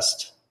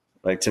fast.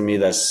 Like to me,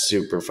 that's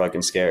super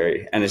fucking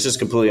scary. And it's just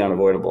completely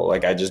unavoidable.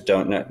 Like I just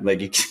don't know. Like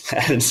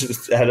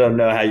I don't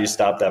know how you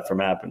stop that from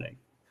happening.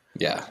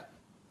 Yeah.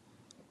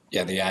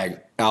 Yeah, the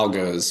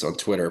algos on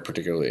Twitter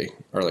particularly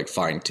are like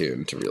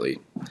fine-tuned to really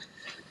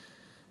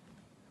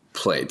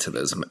play to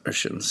those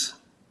emotions.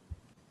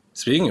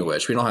 Speaking of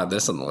which, we don't have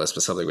this on the list,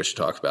 but something we should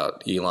talk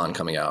about. Elon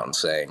coming out and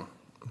saying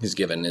he's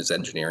given his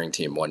engineering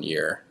team 1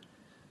 year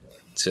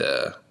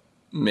to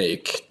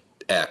make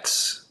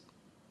X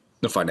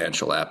the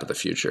financial app of the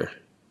future.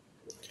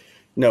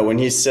 No, when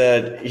he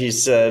said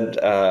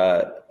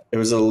it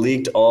was a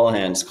leaked all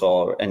hands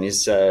call, and he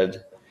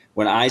said,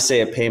 when I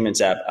say a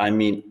payments app, I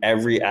mean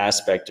every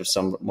aspect of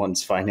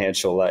someone's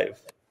financial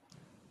life,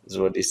 is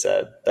what he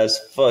said. That's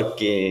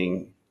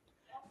fucking...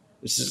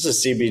 This is a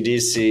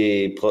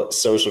CBDC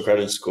social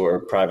credit score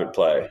private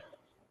play.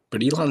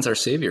 But Elon's our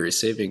savior. He's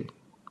saving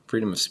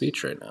freedom of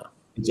speech right now.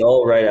 It's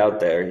all right out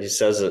there. He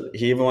says it.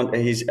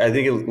 I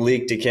think it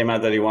leaked. It came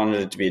out that he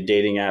wanted it to be a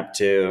dating app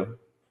too.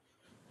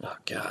 Oh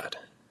God!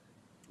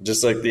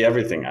 Just like the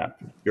everything app.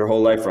 Your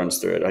whole life runs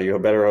through it. You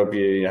better hope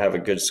you have a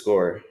good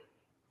score.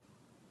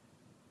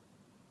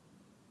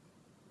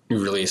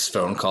 You release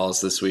phone calls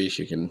this week.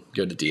 You can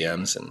go to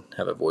DMs and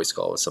have a voice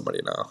call with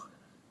somebody now.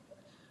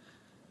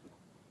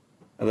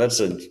 And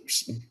that's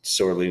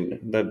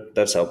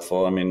that's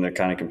helpful. I mean, they're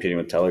kind of competing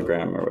with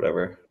Telegram or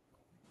whatever.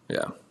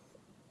 Yeah.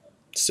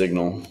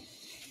 Signal.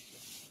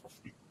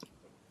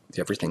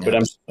 Everything but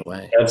else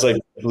away. That's like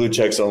blue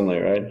checks only,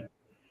 right?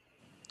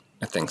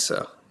 I think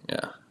so.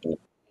 Yeah.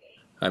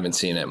 I haven't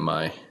seen it in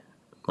my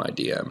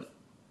DM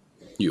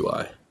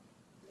UI.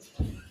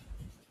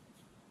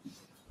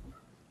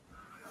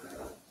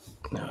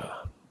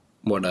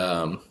 What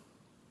do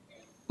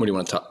you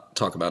want to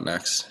talk about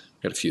next?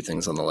 Got a few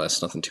things on the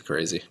list, nothing too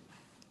crazy.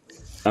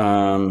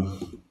 Yeah,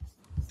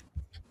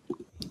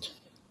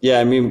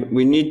 I mean,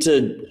 we need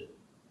to.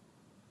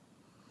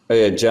 Oh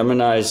yeah,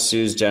 Gemini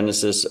sues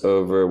Genesis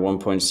over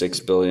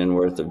 $1.6 billion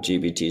worth of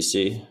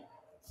GBTC.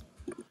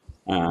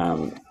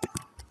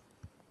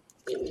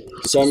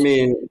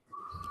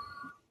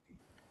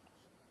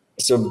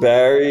 So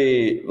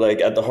Barry,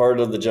 like at the heart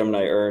of the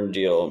Gemini Earn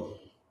deal,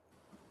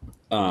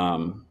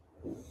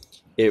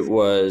 it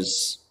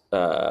was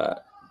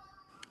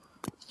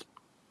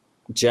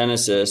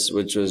Genesis,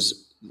 which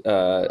was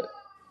a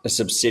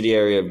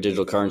subsidiary of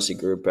Digital Currency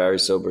Group, Barry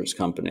Silbert's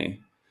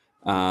company,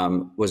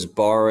 was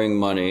borrowing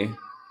money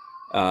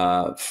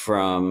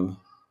from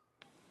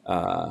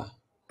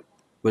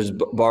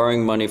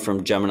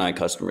Gemini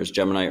customers,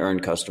 Gemini Earn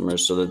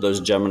customers, so that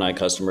those Gemini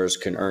customers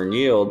can earn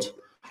yield.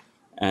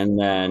 And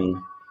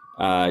then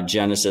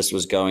Genesis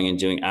was going and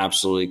doing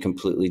absolutely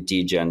completely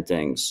degen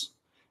things.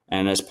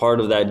 And as part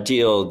of that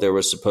deal, there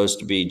was supposed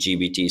to be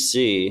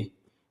GBTC,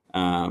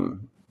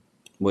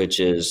 which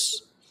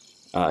is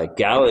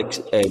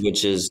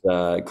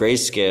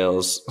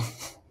Grayscale's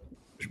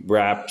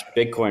wrapped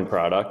Bitcoin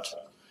product,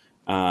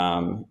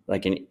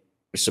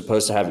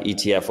 supposed to have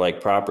ETF-like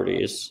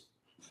properties,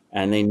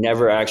 and they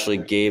never actually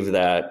gave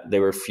that. They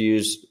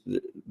refused.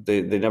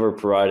 They never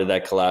provided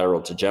that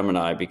collateral to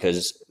Gemini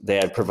because they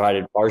had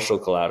provided partial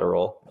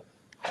collateral.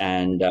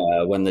 And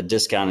when the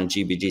discount in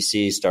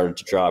GBTC started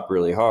to drop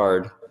really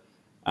hard,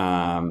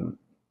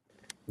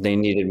 they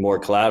needed more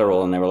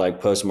collateral, and they were like,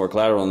 post more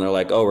collateral. And they're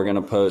like, oh, we're going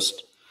to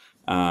post,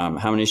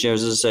 how many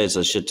shares does it say? It's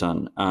a shit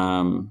ton.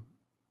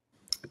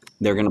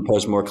 They're going to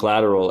post more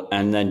collateral.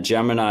 And then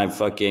Gemini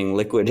fucking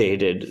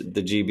liquidated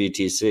the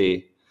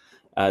GBTC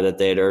that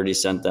they had already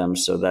sent them.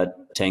 So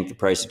that tanked the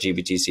price of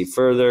GBTC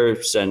further,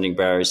 sending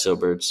Barry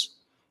Silbert's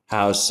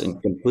house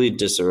in complete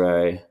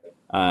disarray.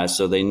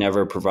 So they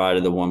never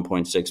provided the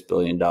 $1.6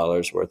 billion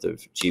worth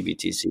of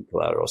GBTC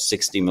collateral,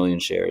 60 million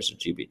shares of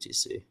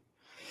GBTC.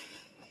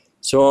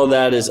 So all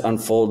that is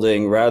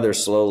unfolding rather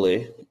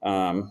slowly.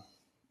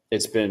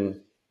 It's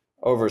been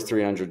over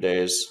 300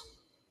 days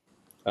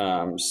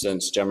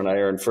since Gemini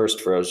Earn first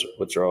froze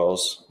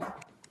withdrawals.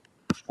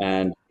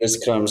 And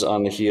this comes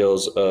on the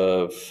heels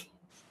of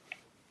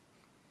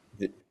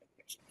the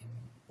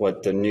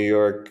New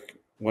York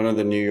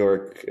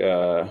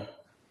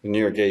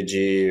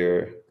AG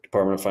or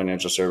Department of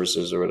Financial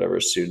Services or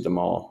whatever sued them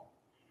all.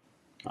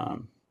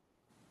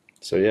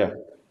 So yeah.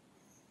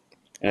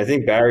 And I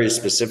think Barry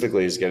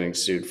specifically is getting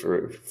sued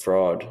for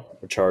fraud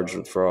or charged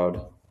with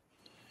fraud.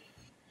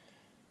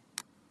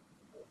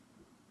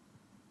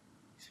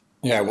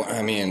 Yeah, well,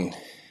 I mean,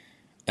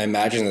 I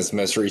imagine this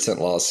most recent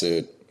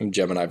lawsuit,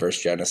 Gemini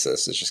versus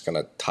Genesis, is just going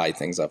to tie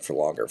things up for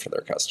longer for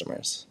their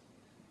customers.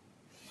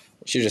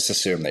 You should just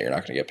assume that you're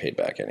not going to get paid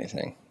back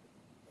anything.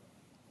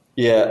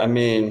 Yeah, I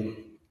mean,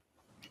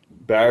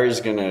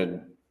 Barry's going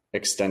to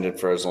extend it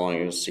for as long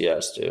as he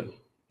has to.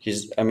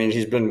 He's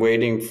been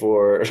waiting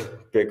for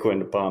Bitcoin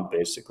to pump,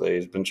 basically.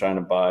 He's been trying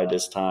to bide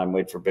his time,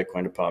 wait for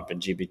Bitcoin to pump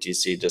and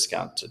GBTC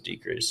discount to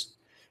decrease,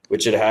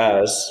 which it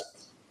has.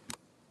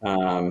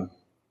 And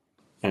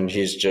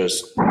he's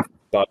just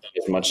bought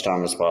as much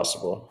time as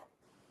possible.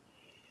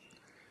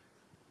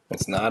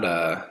 It's not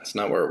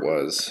where it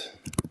was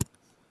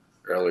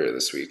earlier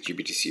this week.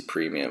 GBTC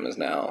premium is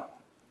now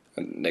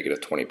a negative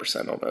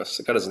 20% almost.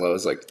 It got as low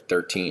as like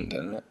 13,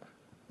 didn't it?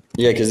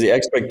 Yeah, because the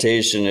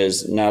expectation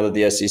is now that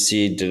the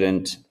SEC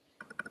didn't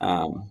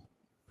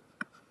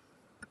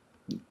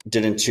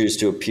choose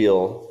to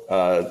appeal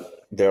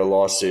their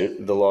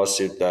lawsuit, the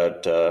lawsuit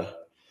that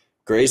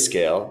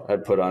Grayscale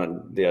had put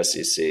on the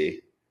SEC,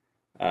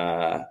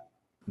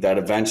 that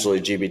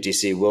eventually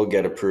GBTC will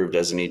get approved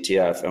as an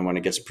ETF. And when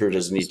it gets approved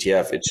as an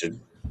ETF, it should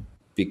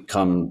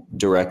become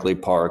directly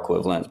par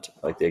equivalent,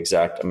 like the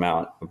exact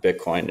amount of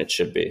Bitcoin it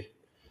should be.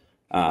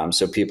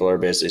 So people are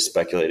basically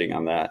speculating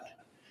on that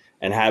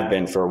and have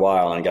been for a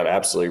while and got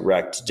absolutely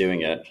wrecked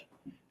doing it.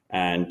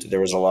 And there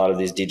was a lot of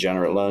these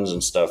degenerate loans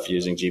and stuff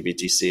using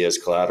GBTC as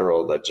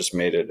collateral that just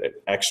made it an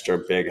extra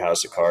big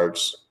house of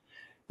cards.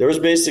 There was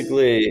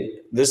basically,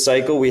 this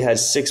cycle, we had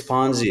 6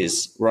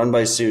 Ponzi's run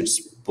by suits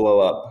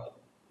blow up.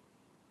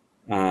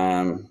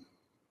 A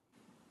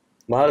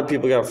lot of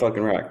people got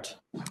fucking wrecked.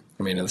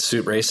 I mean, the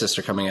suit racists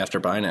are coming after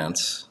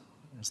Binance.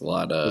 There's a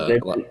lot of...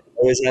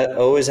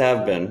 Always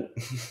have been.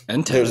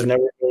 And there's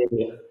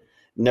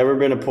never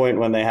been a point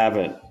when they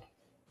haven't.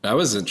 That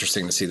was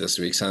interesting to see this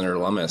week. Senator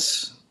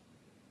Lummis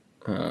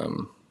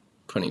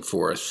putting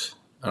forth,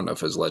 I don't know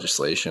if it was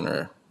legislation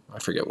or I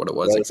forget what it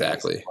was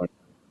exactly,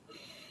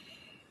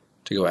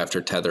 to go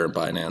after Tether and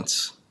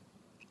Binance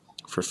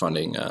for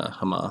funding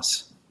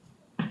Hamas.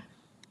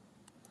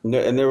 No,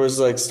 and there was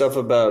like stuff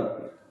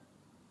about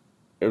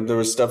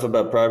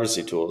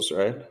privacy tools,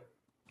 right?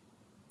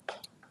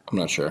 I'm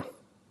not sure.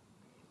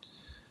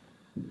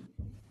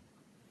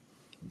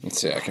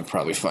 Let's see, I can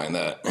probably find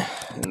that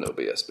in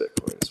OBS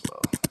Bitcoin as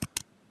well.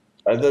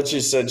 I thought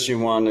she said she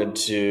wanted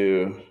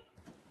to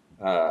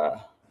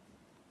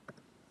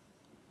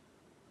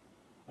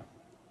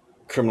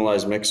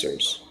criminalize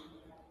mixers.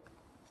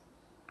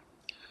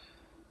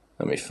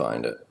 Let me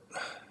find it.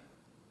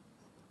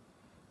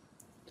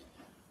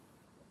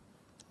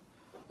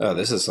 Oh,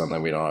 this is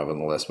something we don't have on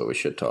the list, but we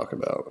should talk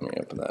about. Let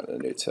me open that in a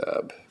new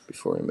tab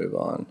before we move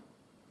on.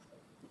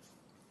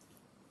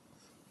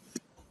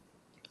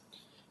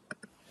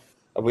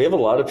 We have a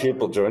lot of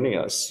people joining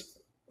us.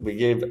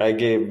 I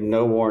gave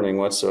no warning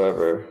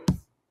whatsoever.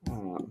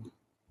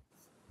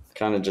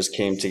 Kind of just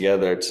came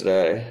together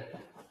today.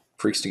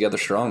 Freaks together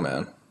strong,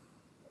 man.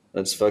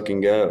 Let's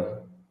fucking go.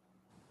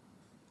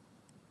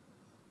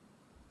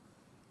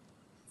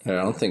 I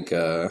don't think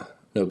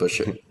no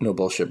bullshit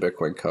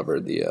Bitcoin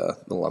covered the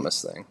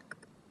Lummis thing.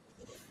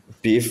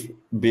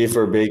 Beef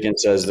or Bacon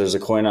says there's a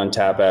coin on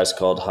TapAss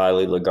called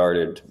Highly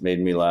Regarded.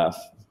 Made me laugh.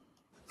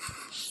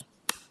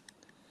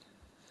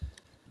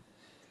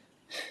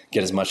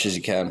 Get as much as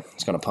you can.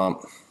 It's going to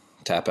pump.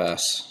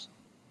 TapAss.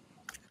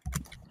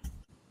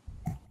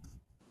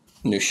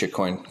 New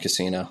shitcoin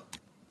casino.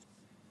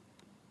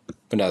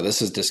 But no,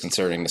 this is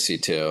disconcerting to see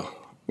too.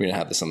 We didn't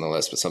have this on the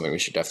list, but something we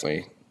should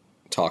definitely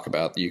talk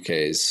about. The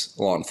UK's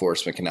law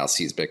enforcement can now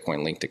seize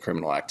Bitcoin linked to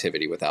criminal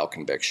activity without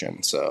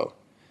conviction. So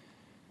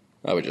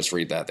I would just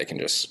read that. They can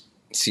just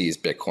seize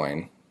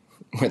Bitcoin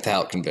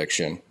without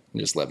conviction and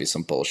just levy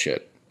some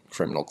bullshit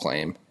criminal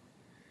claim.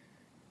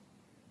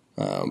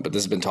 But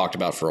this has been talked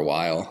about for a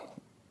while.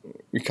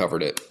 We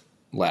covered it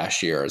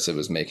last year as it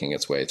was making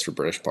its way through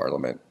British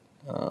Parliament.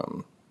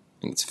 And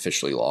it's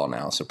officially law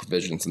now. So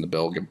provisions in the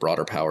bill give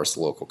broader powers to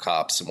local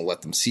cops and will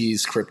let them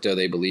seize crypto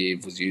they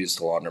believe was used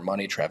to launder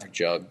money, traffic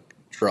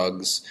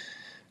drugs,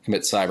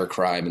 commit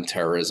cybercrime and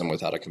terrorism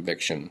without a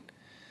conviction.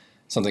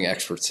 Something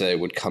experts say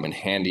would come in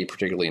handy,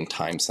 particularly in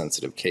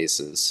time-sensitive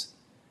cases.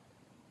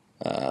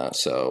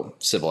 So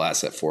civil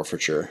asset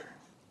forfeiture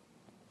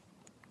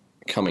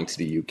coming to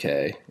the UK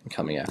and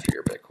coming after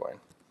your Bitcoin.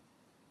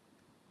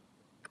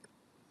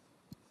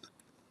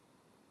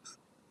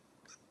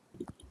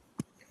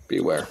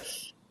 Beware.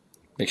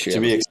 Make sure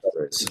you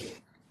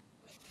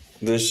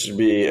This should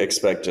be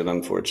expected,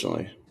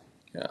 unfortunately.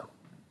 Yeah.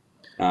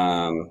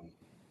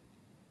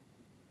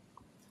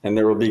 And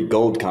there will be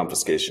gold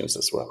confiscations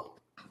as well.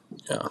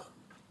 Yeah.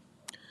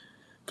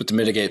 But to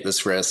mitigate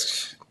this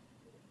risk,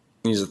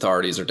 these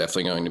authorities are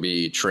definitely going to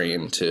be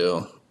trained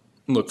to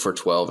look for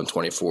 12 and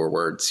 24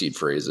 word seed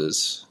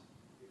phrases.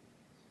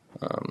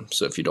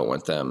 So if you don't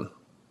want them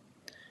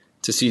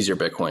to seize your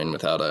Bitcoin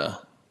without a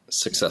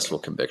successful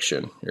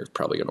conviction, you're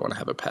probably going to want to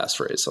have a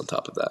passphrase on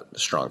top of that, a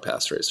strong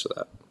passphrase for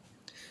that.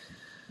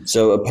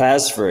 So a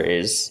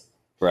passphrase,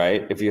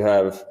 right? If you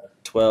have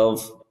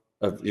 12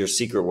 of your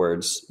secret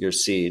words, your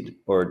seed,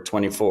 or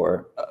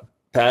 24,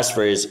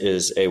 passphrase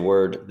is a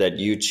word that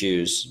you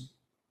choose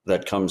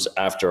that comes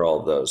after all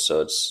of those.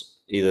 So it's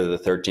either the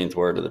 13th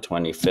word or the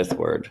 25th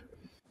word.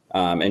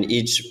 And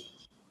each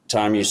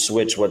time you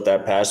switch what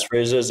that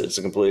passphrase is, it's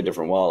a completely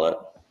different wallet.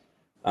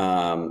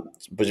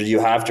 But you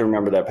have to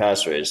remember that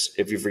passphrase.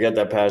 If you forget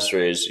that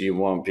passphrase, you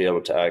won't be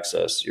able to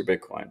access your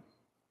Bitcoin.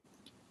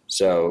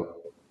 So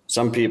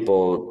some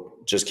people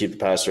just keep the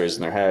passphrase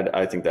in their head.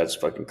 I think that's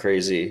fucking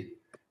crazy.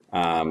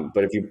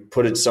 But if you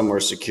put it somewhere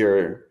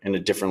secure in a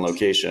different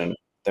location,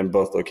 then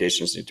both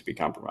locations need to be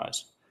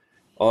compromised.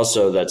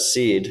 Also, that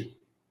seed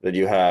that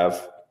you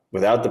have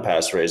without the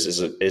passphrase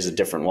is a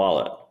different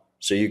wallet.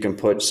 So you can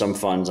put some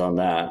funds on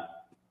that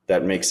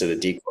makes it a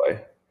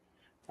decoy.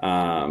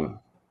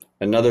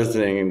 Another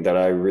feature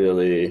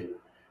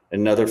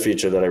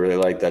that I really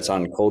like that's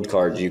on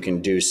Coldcard, you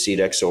can do Seed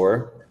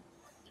XOR,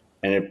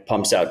 and it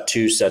pumps out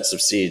 2 sets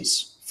of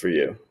seeds for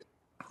you.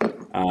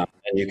 And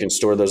you can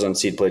store those on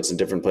seed plates in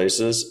different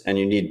places, and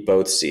you need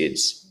both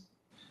seeds,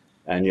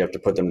 and you have to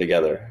put them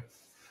together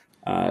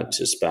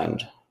to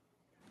spend.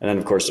 And then,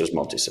 of course, there's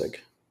multisig.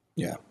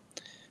 Yeah.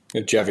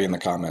 Jeffy in the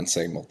comments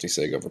saying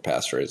multisig over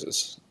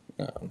passphrases.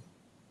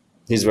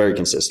 He's very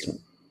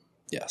consistent.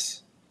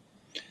 Yes.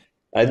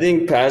 I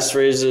think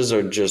passphrases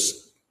are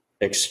just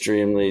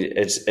extremely,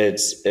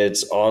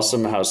 it's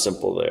awesome how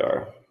simple they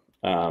are.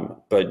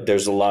 But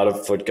there's a lot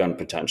of foot gun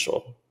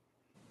potential.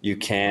 You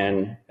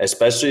can,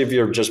 especially if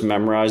you're just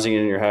memorizing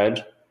it in your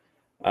head,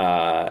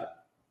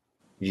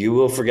 you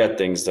will forget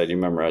things that you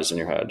memorize in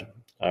your head.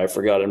 I've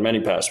forgotten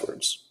many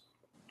passwords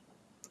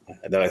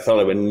that I thought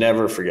I would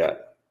never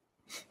forget.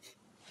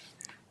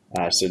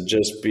 So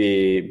just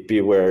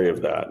be wary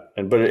of that.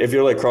 But if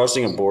you're like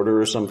crossing a border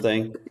or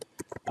something,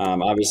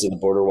 obviously the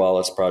Border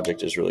Wallets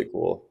project is really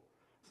cool.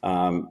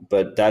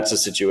 But that's a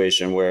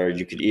situation where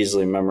you could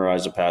easily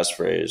memorize a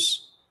passphrase.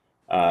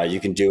 You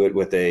can do it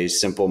with a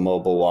simple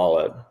mobile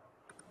wallet,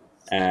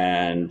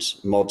 and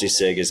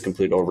multisig is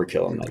complete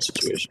overkill in that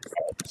situation.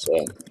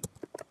 So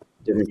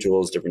different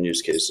tools, different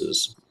use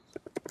cases.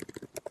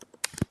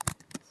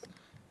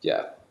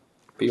 Yeah.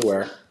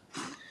 Beware.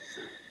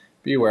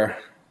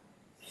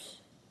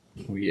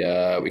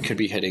 We could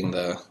be hitting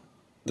the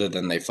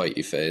then they fight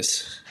you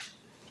phase.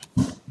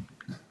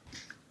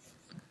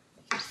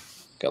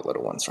 Got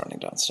little ones running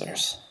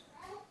downstairs.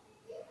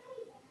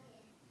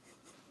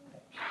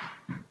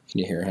 Can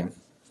you hear him?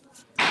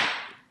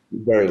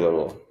 Very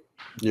little.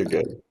 You're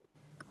good.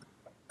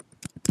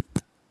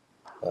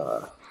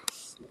 You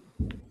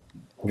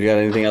got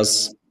anything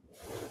else?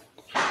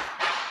 The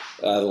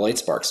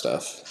Lightspark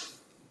stuff.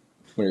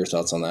 What are your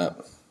thoughts on that?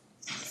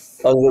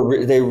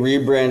 Oh, they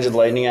rebranded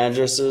Lightning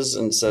addresses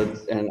and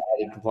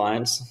added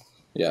compliance.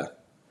 Yeah.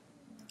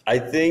 I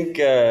think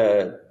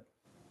the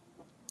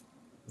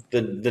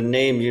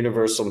name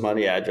Universal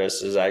Money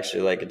Address is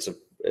actually like it's a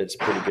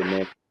pretty good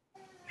name.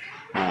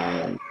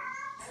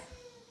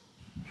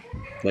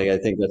 I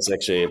think that's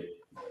actually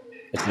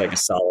it's like a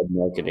solid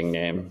marketing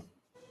name.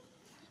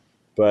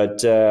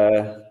 But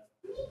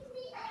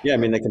yeah, I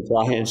mean the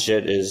compliance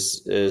shit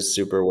is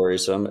super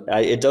worrisome.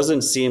 It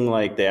doesn't seem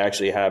like they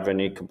actually have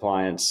any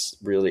compliance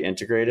really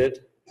integrated.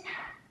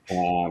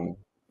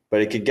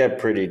 But it could get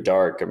pretty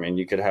dark. I mean,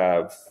 you could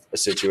have a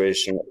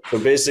situation. So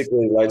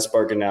basically,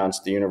 Lightspark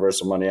announced the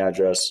Universal Money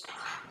Address,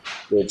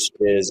 which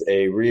is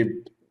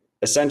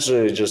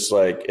essentially just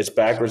like it's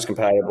backwards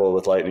compatible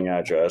with Lightning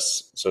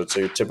address. So it's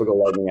a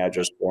typical Lightning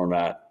address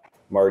format.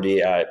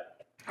 Marty at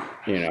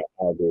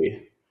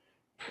Albi,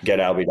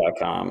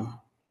 getalbi.com,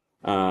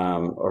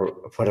 or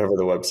whatever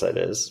the website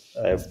is.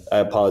 I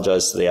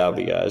apologize to the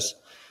Albi guys,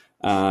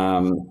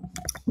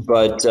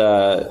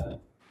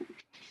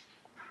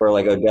 or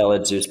like Odell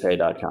at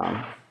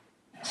ZeusPay.com.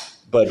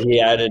 But he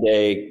added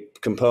a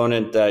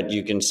component that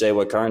you can say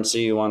what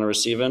currency you want to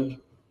receive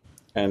in.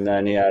 And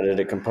then he added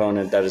a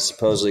component that is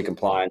supposedly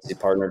compliant. He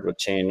partnered with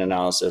Chain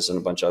Analysis and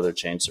a bunch of other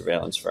chain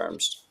surveillance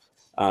firms.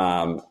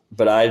 But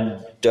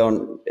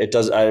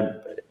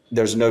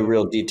there's no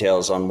real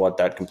details on what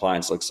that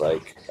compliance looks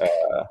like.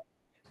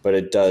 But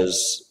it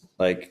does,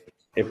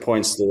 it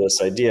points to this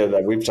idea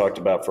that we've talked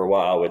about for a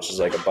while, which is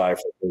like a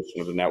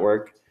bifurcation of the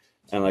network.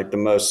 And the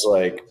most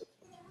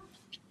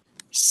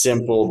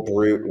simple,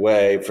 brute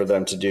way for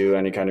them to do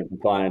any kind of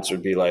compliance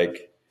would be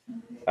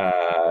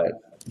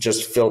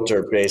just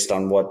filter based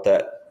on what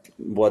the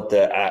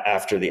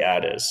after the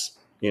ad is.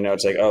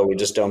 It's like, oh, we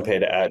just don't pay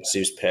to add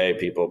Zeus Pay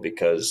people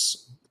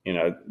because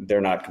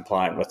they're not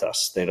compliant with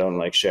us. They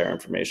don't share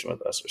information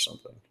with us or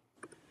something.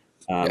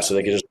 So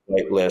they could just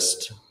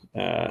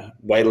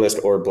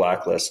whitelist or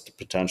blacklist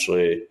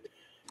potentially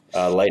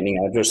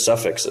Lightning address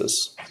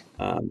suffixes.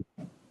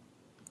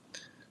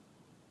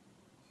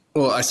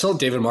 Well, I saw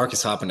David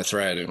Marcus hop in a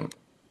thread and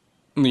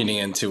leaning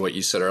into what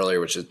you said earlier,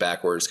 which is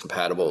backwards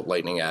compatible with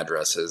Lightning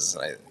addresses.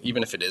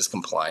 Even if it is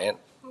compliant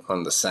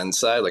on the send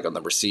side, on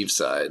the receive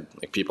side,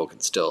 people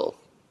could still,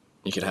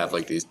 you could have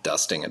these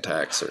dusting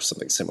attacks or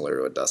something similar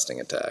to a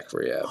dusting attack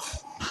where you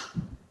have,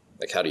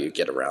 how do you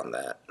get around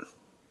that?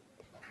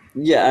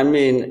 Yeah, I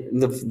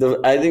mean,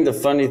 I think the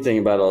funny thing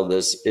about all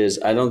this is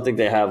I don't think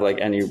they have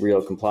any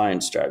real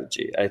compliance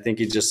strategy. I think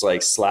he just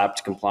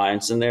slapped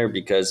compliance in there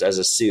because as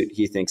a suit,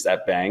 he thinks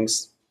that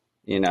bangs.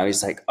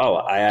 He's like, oh,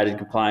 I added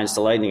compliance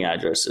to Lightning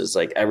addresses.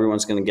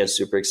 Everyone's going to get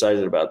super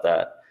excited about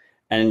that.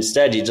 And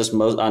instead, he just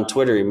on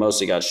Twitter, he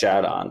mostly got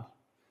shat on.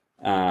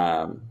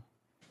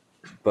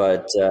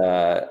 But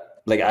I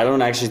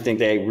don't actually think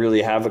they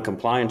really have a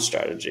compliance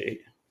strategy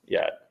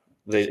yet.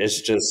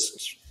 It's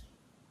just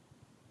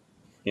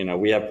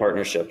we have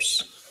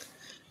partnerships.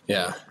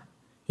 Yeah.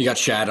 He got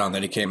Shad on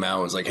that. He came out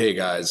and was like, hey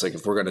guys, like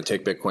if we're going to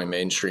take Bitcoin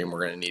mainstream,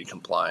 we're going to need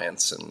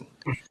compliance. And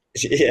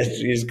Yeah,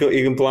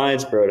 he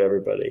compliance bro to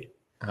everybody.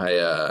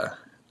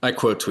 I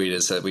quote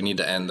tweeted said we need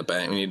to end the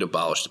bank. We need to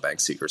abolish the Bank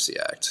Secrecy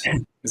Act,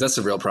 because that's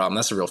the real problem.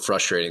 That's the real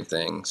frustrating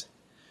thing.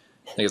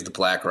 I think it's the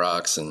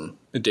BlackRocks and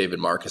David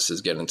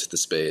Marcus get into the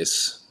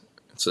space.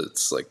 So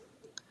it's like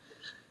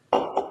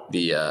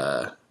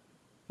the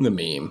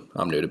meme.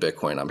 I'm new to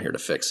Bitcoin. I'm here to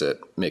fix it,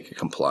 make it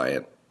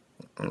compliant.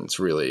 And it's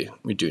really,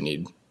 we do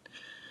need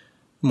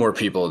more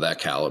people of that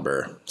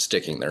caliber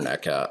sticking their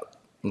neck out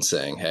and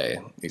saying, hey,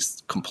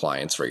 these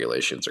compliance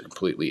regulations are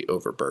completely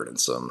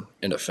overburdensome,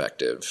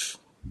 ineffective,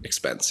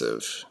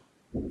 expensive,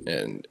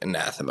 and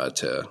anathema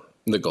to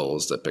the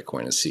goals that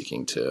Bitcoin is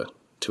seeking to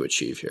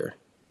achieve here.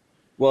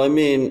 Well, I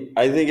mean,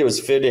 I think it was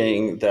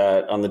fitting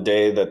that on the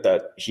day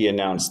that he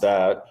announced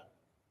that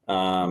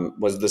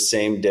was the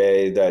same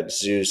day that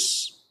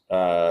Zeus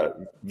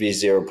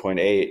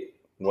V0.8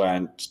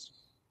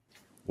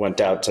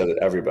 went out to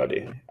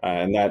everybody.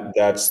 And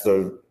that's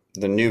the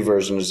new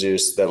version of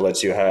Zeus that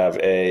lets you have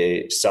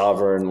a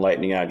sovereign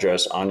Lightning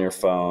address on your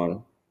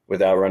phone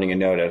without running a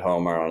node at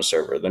home or on a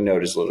server. The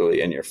node is literally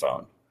in your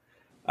phone.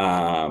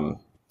 And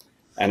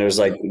it was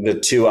like the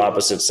two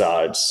opposite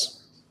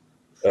sides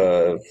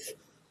of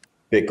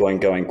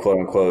Bitcoin going quote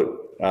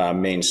unquote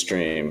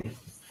mainstream.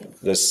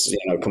 This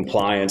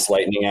compliance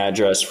Lightning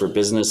address for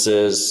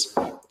businesses,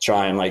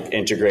 try and like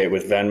integrate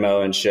with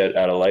Venmo and shit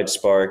out of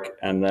Lightspark,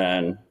 and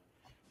then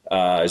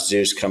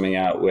Zeus coming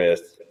out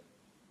with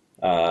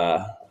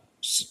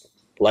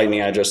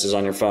Lightning addresses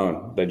on your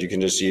phone that you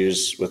can just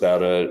use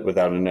without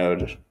a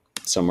node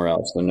somewhere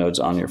else. The node's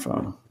on your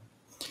phone.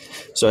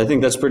 So I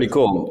think that's pretty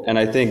cool, and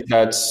I think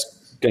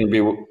that's going to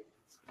be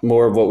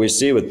more of what we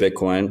see with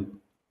Bitcoin,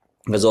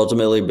 because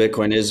ultimately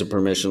Bitcoin is a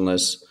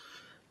permissionless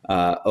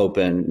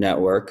open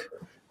network.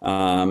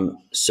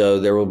 So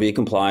there will be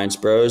compliance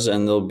bros,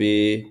 and there'll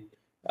be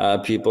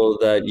people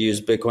that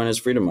use Bitcoin as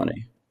freedom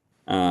money,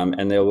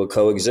 and they will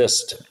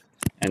coexist,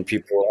 and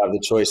people will have the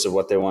choice of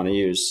what they want to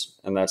use.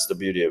 And that's the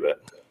beauty of it.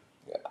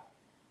 Yeah.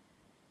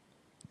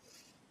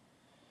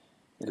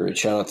 Great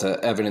shout out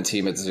to Evan and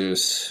team at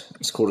Zeus.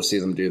 It's cool to see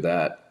them do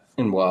that.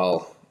 And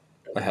while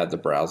I had the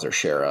browser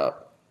share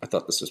up, I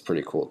thought this was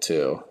pretty cool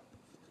too.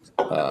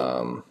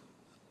 Apple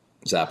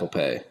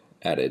Pay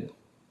added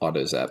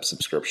auto zap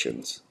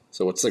subscriptions.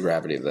 So what's the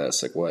gravity of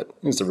this? Like, what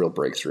is the real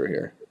breakthrough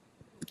here?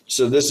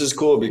 So this is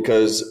cool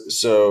because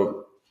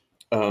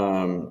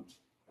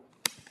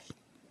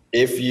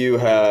if you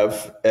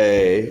have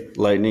a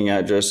Lightning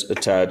address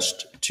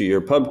attached to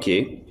your pub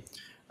key,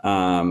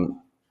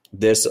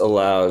 this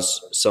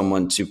allows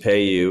someone to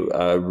pay you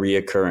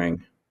reoccurring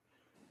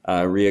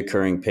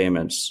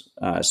payments.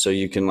 So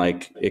you can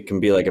it can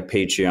be like a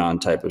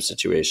Patreon type of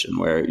situation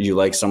where you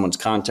like someone's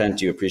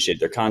content, you appreciate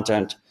their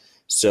content.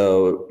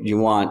 So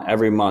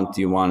every month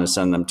you want to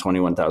send them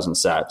 21,000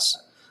 sats.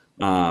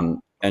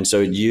 And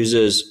so it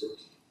uses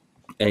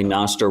a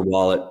Nostr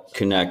Wallet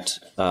Connect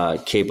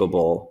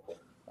capable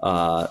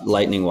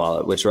Lightning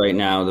wallet, which right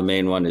now the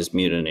main one is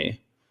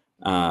Mutiny.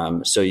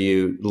 So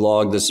you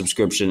log the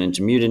subscription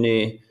into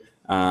Mutiny,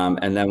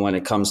 and then when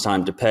it comes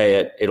time to pay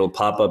it, it'll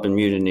pop up in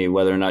Mutiny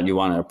whether or not you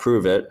want to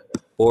approve it,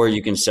 or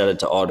you can set it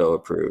to auto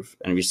approve.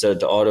 And if you set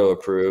it to auto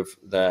approve,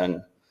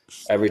 then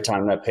every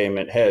time that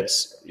payment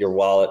hits your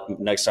wallet,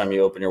 next time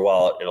you open your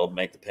wallet, it'll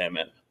make the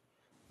payment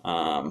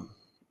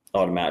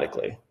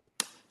automatically.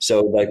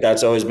 So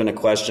that's always been a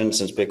question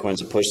since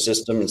Bitcoin's a push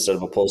system instead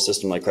of a pull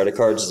system like credit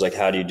cards, is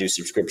how do you do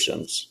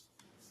subscriptions?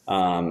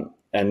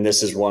 And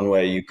this is one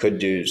way you could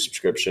do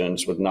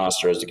subscriptions with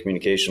Nostr as the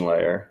communication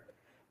layer.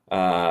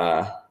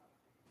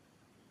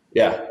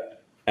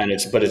 And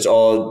it's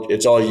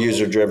all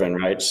user driven,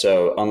 right?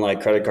 So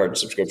unlike credit card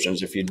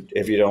subscriptions, if you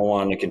don't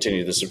want to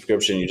continue the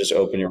subscription, you just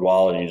open your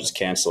wallet and you just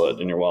cancel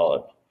it in your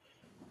wallet,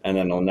 and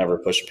then it'll never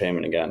push a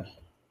payment again.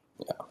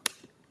 Yeah,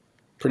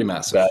 pretty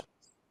massive.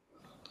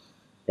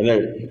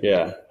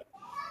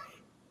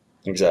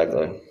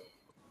 Exactly.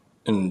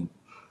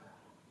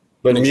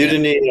 But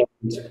Mutiny,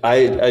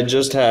 I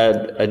just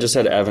had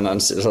Evan on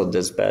Citadel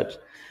Dispatch.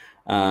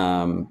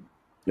 It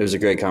was a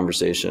great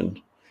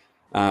conversation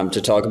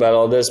to talk about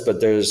all this,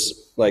 but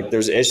there's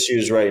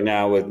issues right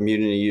now with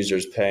Mutiny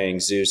users paying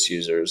Zeus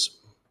users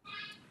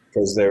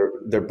because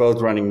they're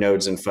both running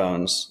nodes and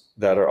phones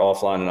that are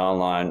offline and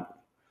online.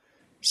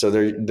 So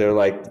they're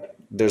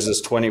there's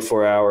this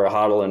 24-hour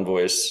HODL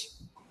invoice.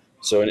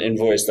 So an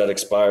invoice that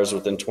expires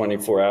within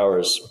 24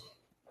 hours,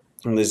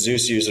 and the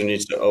Zeus user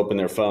needs to open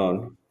their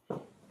phone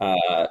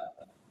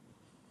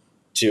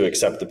to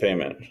accept the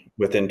payment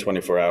within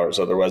 24 hours.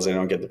 Otherwise, they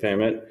don't get the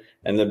payment.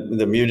 And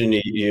the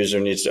Mutiny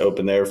user needs to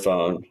open their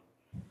phone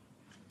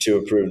to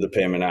approve the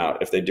payment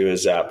out if they do a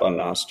zap on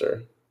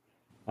Nostr.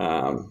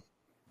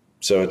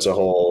 So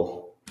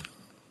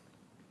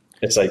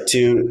it's like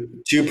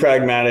two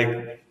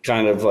pragmatic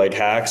kind of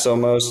hacks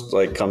almost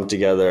come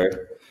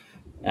together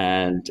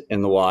and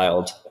in the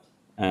wild,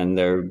 and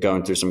they're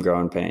going through some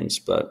growing pains,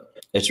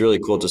 but it's really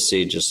cool to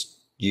see just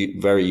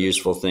very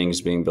useful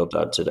things being built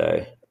out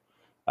today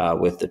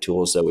with the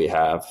tools that we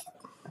have.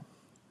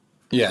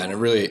 Yeah, and it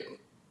really,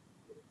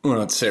 what I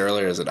wanted to say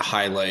earlier is it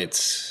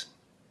highlights,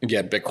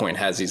 again, Bitcoin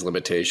has these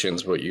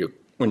limitations, but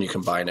when you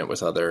combine it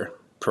with other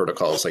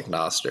protocols like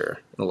Nostr,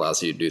 it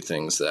allows you to do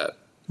things that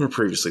were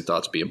previously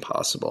thought to be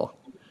impossible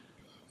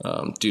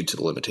due to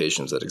the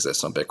limitations that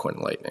exist on Bitcoin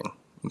and Lightning.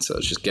 And so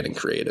it's just getting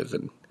creative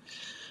and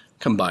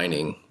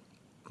combining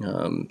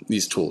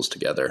these tools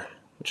together,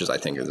 which is, I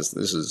think, this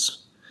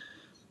is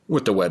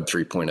what the Web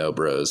 3.0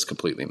 bros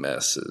completely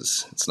miss,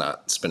 is it's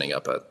not spinning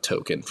up a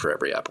token for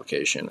every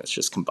application. It's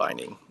just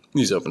combining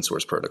these open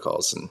source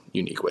protocols in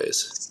unique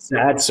ways.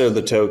 Sats are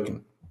the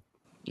token.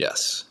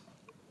 Yes.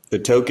 The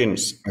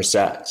tokens are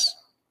sats.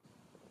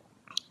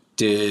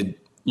 Did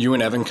you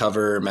and Evan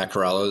cover Matt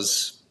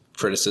Corallo's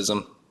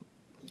criticism?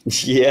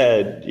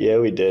 Yeah,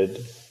 we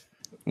did.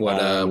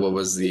 What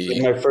was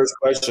my first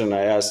question?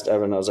 I asked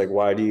Evan, I was like,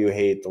 why do you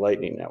hate the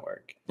Lightning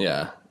Network?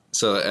 Yeah.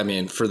 So, I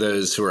mean, for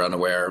those who are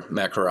unaware,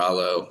 Matt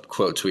Corallo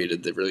quote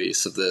tweeted the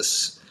release of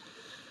this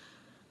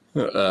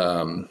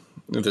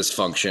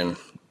function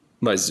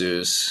by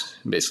Zeus.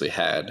 Basically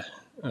had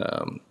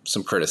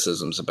some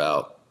criticisms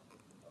about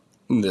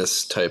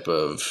this type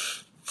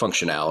of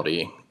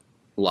functionality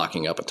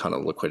locking up a ton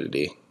of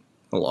liquidity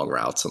along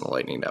routes on the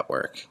Lightning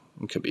Network.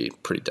 It could be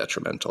pretty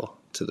detrimental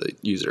to the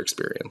user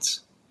experience.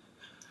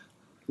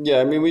 Yeah,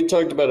 I mean, we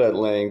talked about it at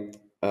length,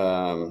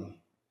 and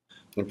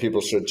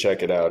people should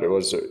check it out. It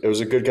was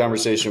a good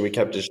conversation. We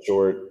kept it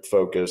short,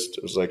 focused.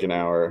 It was like an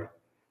hour.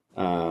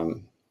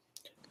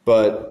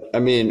 But I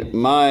mean,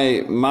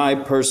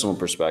 my personal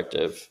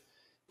perspective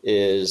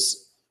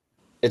is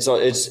it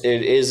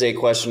is a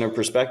question of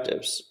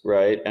perspectives,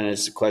 right? And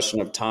it's a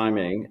question of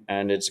timing,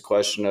 and it's a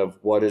question of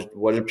what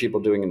are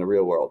people doing in the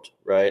real world,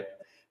 right?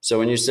 So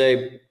when you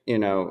say,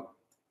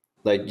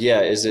 like,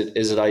 yeah, is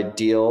it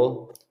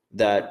ideal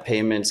that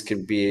payments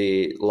could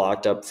be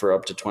locked up for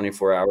up to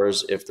 24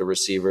 hours if the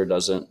receiver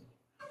doesn't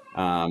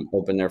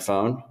open their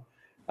phone?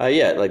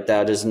 Yeah, like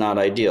that is not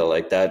ideal.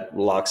 Like that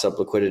locks up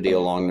liquidity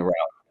along the route.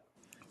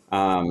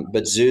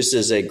 But Zeus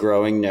is a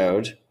growing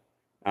node.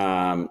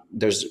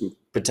 There's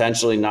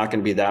potentially not going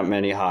to be that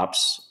many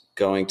hops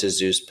going to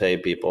Zeus Pay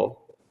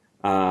people.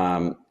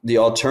 The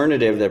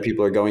alternative that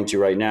people are going to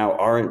right now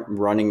aren't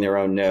running their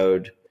own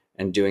node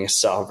and doing a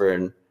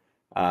sovereign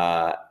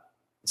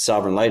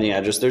Lightning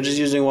address. They're just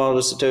using Wallet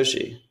of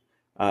Satoshi,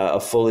 a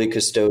fully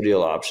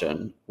custodial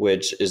option,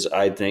 which is,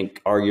 I think,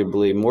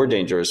 arguably more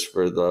dangerous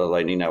for the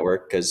Lightning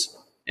Network, because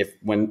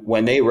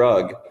when they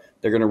rug,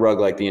 they're going to rug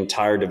like the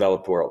entire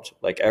developed world,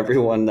 like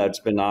everyone that's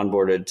been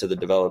onboarded to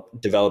the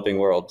developing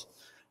world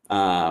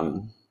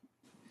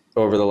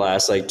over the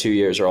last 2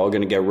 years are all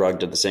going to get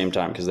rugged at the same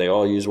time because they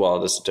all use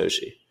Wallet of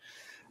Satoshi.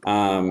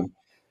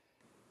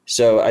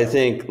 So I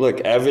think,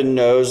 look, Evan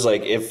knows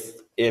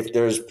if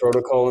there's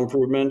protocol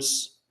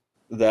improvements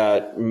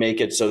that make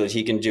it so that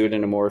he can do it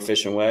in a more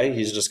efficient way,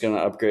 he's just going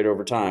to upgrade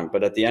over time.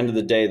 But at the end of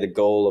the day, the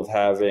goal of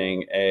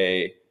having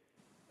a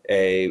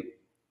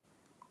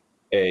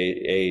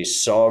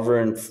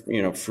sovereign,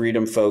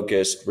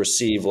 freedom-focused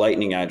receive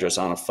Lightning address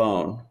on a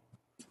phone,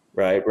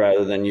 right,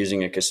 rather than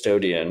using a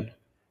custodian,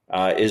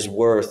 is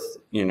worth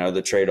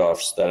the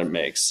trade-offs that it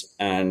makes.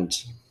 And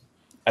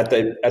at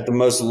the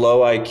most low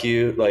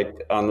IQ,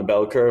 like on the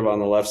bell curve on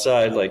the left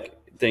side,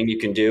 thing you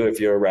can do if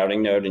you're a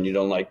routing node and you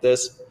don't like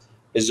this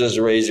is just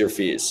raise your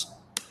fees.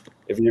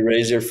 If you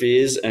raise your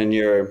fees and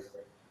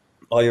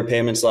all your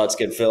payment slots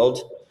get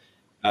filled,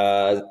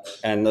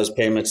 and those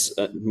payments,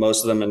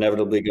 most of them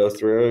inevitably go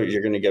through,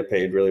 you're going to get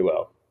paid really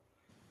well.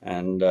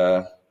 And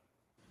I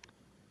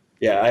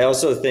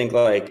also think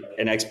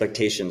an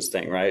expectations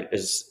thing, right,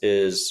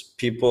 is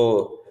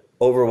people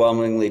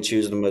overwhelmingly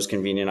choose the most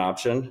convenient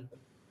option.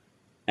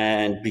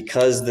 And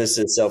because this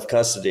is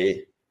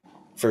self-custody,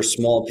 for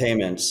small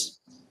payments,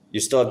 you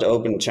still have to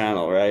open the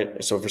channel,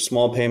 right? So for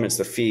small payments,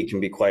 the fee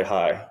can be quite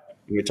high.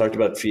 We talked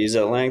about fees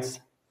at length.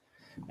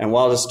 And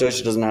Wallet of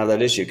Satoshi doesn't have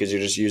that issue because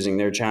you're just using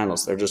their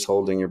channels. They're just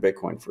holding your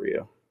Bitcoin for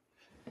you.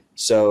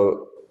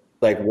 So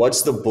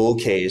what's the bull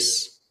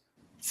case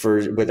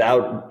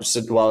without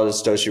Wallet of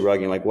Satoshi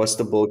rugging? What's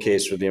the bull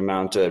case for the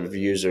amount of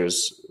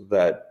users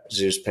that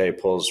Zeus Pay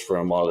pulls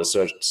from Wallet of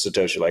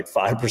Satoshi?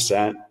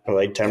 5% or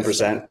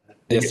 10%?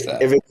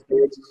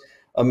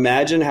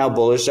 Imagine how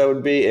bullish that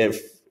would be if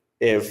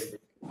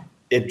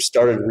it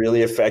started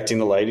really affecting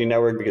the Lightning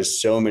Network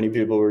because so many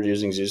people were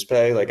using Zeus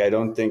Pay. I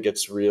don't think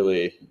it's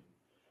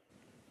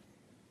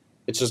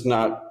just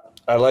not,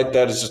 I like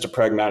that. It's just a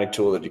pragmatic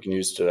tool that you can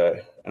use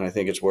today. And I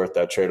think it's worth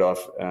that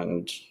trade-off.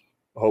 And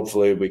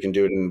hopefully we can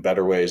do it in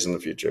better ways in the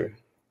future.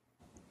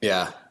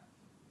 Yeah.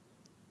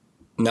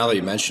 Now that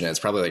you mention it, it's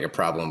probably a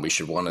problem we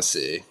should want to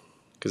see,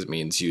 because it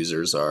means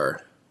users are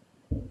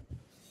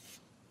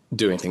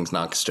doing things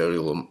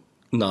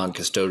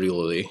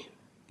non-custodially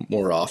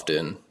more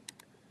often.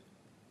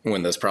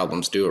 When those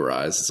problems do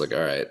arise, it's all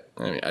right.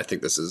 I mean, I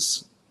think this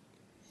is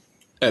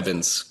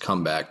Evan's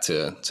comeback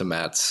to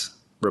Matt's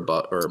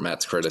rebut or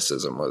Matt's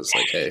criticism was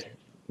hey,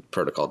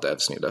 protocol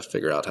devs need to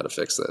figure out how to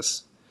fix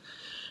this.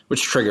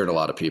 which triggered a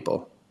lot of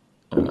people.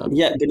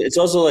 Yeah, but it's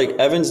also like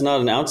Evan's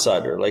not an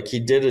outsider. Like he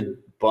did a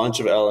bunch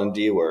of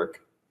L&D work.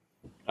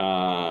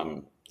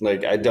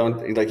 Like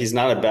he's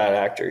not a bad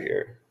actor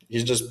here.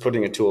 He's just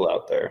putting a tool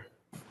out there.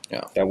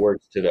 Yeah, that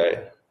works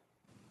today.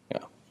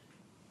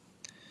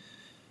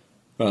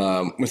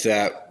 With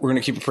that, we're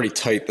going to keep it pretty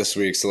tight this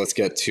week, so let's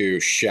get to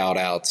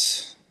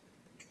shout-outs.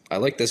 I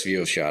like this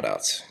view of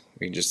shout-outs.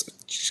 We can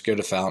just go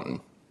to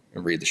Fountain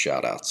and read the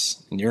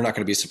shout-outs, and you're not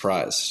going to be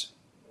surprised.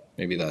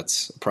 Maybe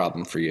that's a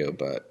problem for you,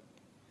 but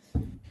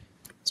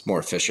it's more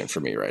efficient for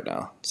me right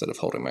now instead of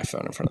holding my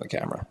phone in front of the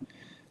camera.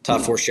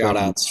 Top 4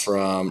 shout-outs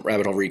from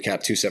Rabbit Hole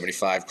Recap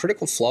 275.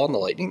 Critical flaw in the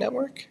Lightning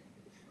Network?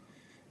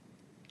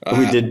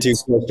 We did 2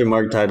 question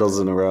mark titles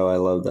in a row. I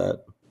love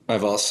that.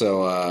 I've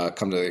also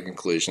come to the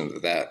conclusion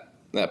that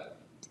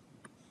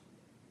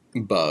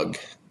bug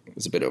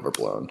is a bit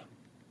overblown.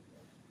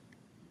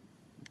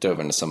 Dove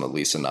into some of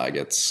Lisa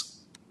Neiget's.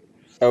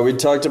 Oh, we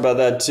talked about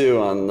that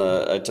too.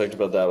 I talked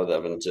about that with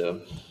Evan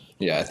too.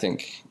 Yeah, I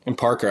think in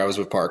Parker, I was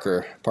with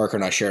Parker. Parker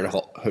and I shared a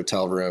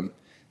hotel room.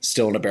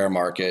 Still in a bear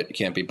market. You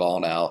can't be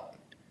balling out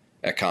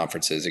at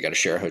conferences. You got to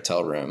share a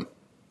hotel room.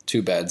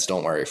 2 beds.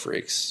 Don't worry,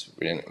 freaks.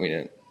 We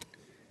didn't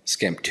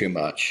skimp too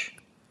much.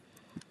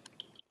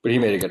 But he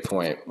made a good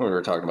point when we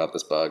were talking about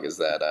this bug is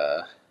that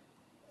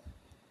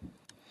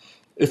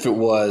if it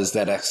was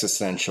that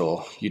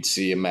existential, you'd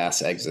see a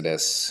mass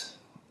exodus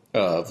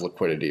of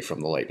liquidity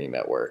from the Lightning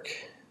Network,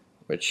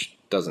 which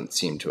doesn't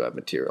seem to have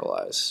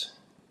materialized.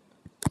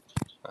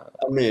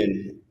 I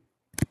mean,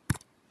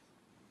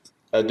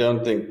 I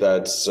don't think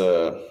that's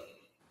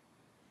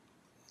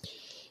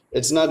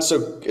it's not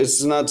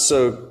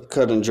so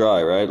cut and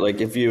dry, right?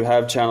 Like if you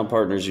have channel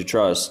partners you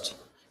trust,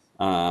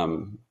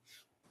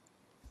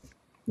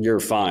 you're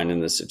fine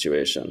in this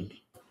situation.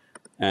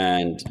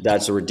 And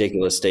that's a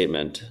ridiculous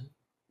statement,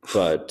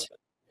 but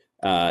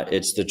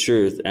it's the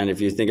truth. And if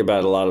you think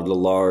about a lot of the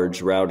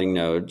large routing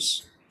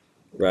nodes,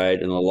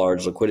 right, and the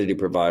large liquidity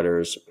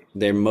providers,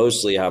 they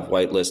mostly have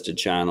whitelisted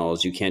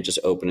channels. You can't just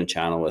open a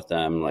channel with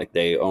them. Like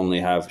they only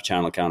have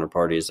channel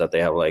counterparties that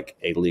they have like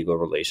a legal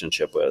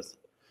relationship with.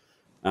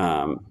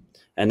 And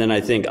then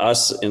I think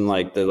us in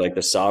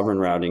the sovereign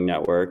routing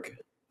network,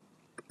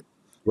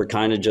 we're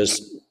kind of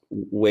just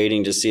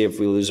waiting to see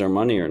if we lose our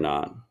money or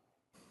not.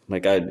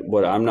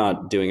 I'm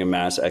not doing a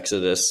mass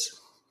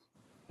exodus.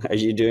 Are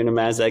you doing a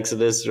mass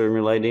exodus from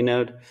your Lightning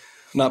node?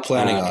 Not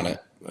planning on it,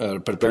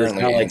 but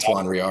apparently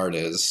Antoine Riard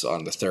is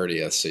on the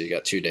 30th, so you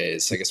got 2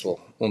 days. I guess we'll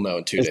know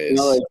in 2 days.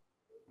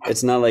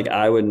 It's not like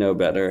I would know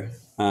better,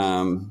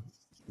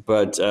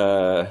 but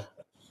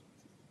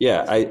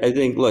yeah, I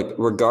think. Look,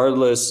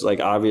 regardless, like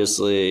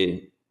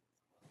obviously,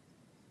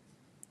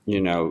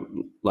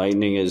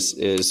 Lightning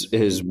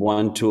is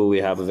one tool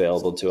we have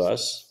available to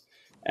us,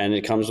 and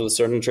it comes with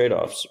certain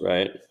trade-offs,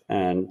 right?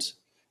 And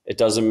it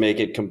doesn't make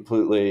it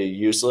completely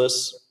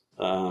useless,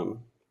 but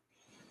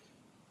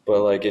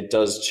like it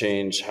does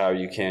change how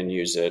you can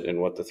use it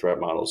and what the threat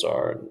models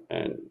are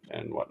and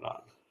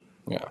whatnot.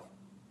 Yeah.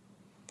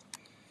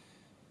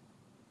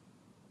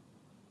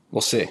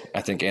 We'll see.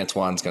 I think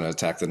Antoine's going to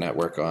attack the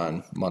network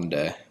on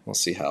Monday. We'll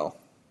see how.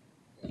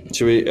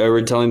 Are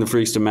we telling the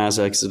freaks to mass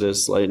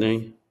exodus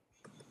Lightning?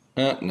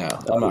 No,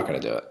 I'm not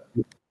going to do it.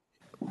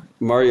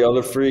 Mario,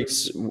 the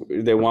freaks,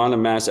 they want a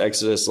mass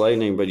exodus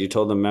Lightning, but you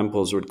told them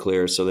mempools would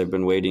clear, so they've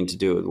been waiting to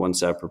do it with 1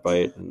 sat per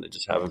byte, and they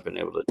just haven't been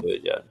able to do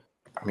it yet.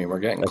 I mean, we're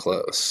getting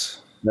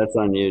close. That's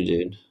on you,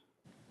 dude.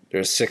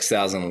 There's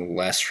 6,000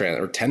 less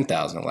or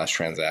 10,000 less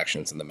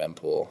transactions in the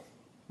mempool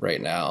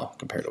right now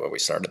compared to when we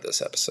started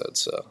this episode.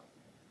 So,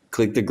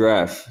 click the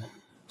graph.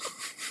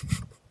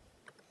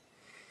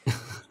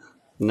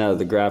 No,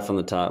 the graph on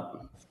the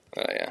top.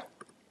 Oh yeah.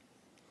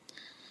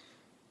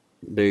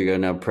 There you go.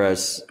 Now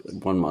press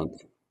 1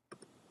 month.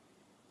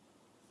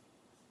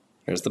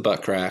 There's the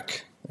butt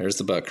crack. There's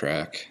the butt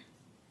crack.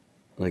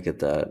 Look at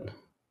that.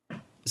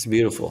 It's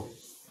beautiful.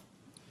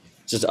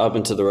 Just up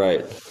and to the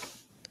right.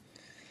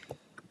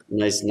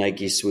 Nice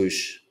Nike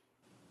swoosh.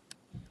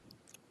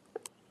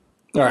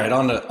 All right,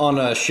 on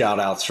to shout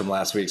outs from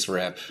last week's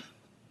rip.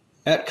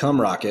 At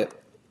Cumrocket,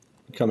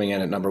 coming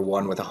in at number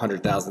 1 with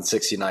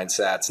 100,069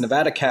 sats.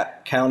 Nevada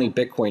County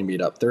Bitcoin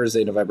Meetup,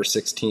 Thursday, November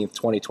 16th,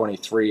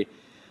 2023,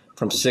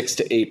 from 6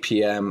 to 8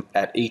 p.m.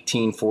 at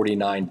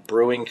 1849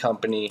 Brewing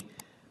Company,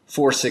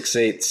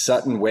 468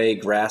 Sutton Way,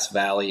 Grass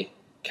Valley,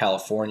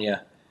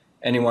 California.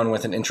 Anyone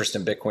with an interest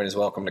in Bitcoin is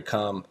welcome to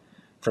come.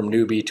 From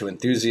newbie to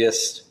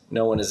enthusiast,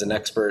 no one is an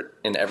expert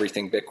in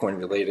everything Bitcoin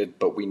related,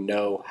 but we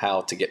know how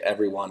to get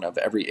everyone of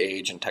every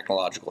age and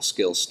technological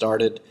skills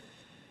started.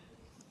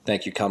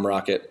 Thank you,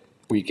 Cumrocket.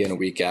 Week in and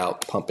week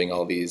out, pumping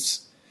all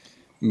these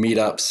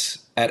meetups.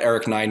 At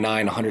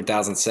Eric99,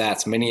 100,000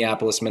 sats,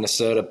 Minneapolis,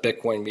 Minnesota,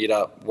 Bitcoin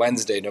Meetup,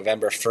 Wednesday,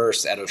 November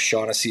 1st at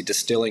O'Shaughnessy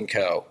Distilling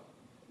Co.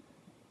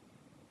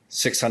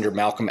 600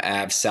 Malcolm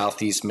Ave,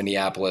 Southeast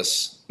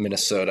Minneapolis,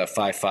 Minnesota,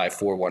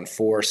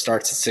 55414.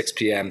 Starts at 6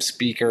 p.m.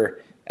 Speaker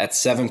at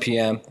 7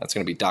 p.m. That's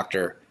going to be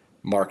Dr.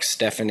 Mark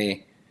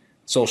Stephanie.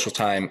 Social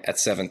time at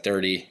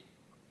 7:30.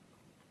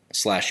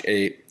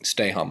 4/8.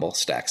 Stay humble.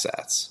 Stack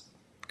sats.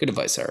 Good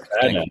advice, Eric.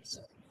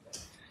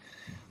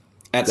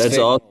 That's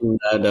awesome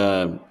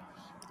that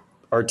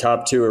our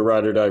top two are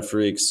Ride or Die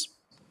Freaks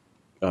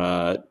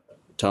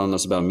telling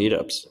us about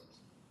meetups.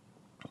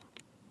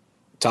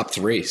 Top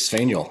three,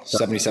 Svanuel,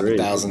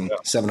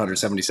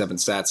 77,777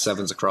 sats,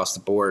 sevens across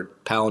the board.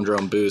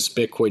 Palindrome Boost,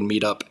 Bitcoin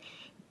meetup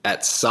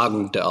at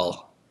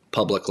Sogndal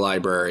Public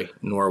Library,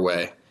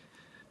 Norway.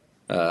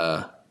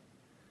 What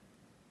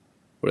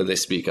do they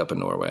speak up in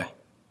Norway?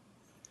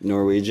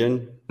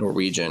 Norwegian?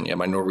 Norwegian. Yeah,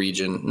 my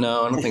Norwegian.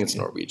 No, I don't think it's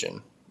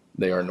Norwegian.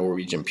 They are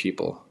Norwegian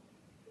people.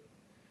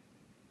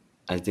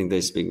 I think they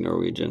speak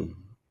Norwegian.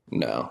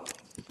 No.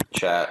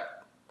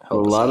 Chat. A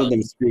lot of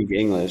them speak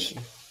English.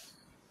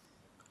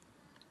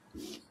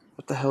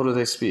 What the hell do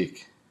they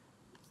speak?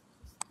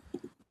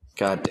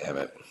 God damn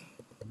it.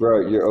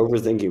 Bro, you're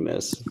overthinking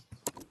this.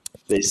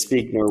 They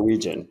speak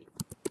Norwegian.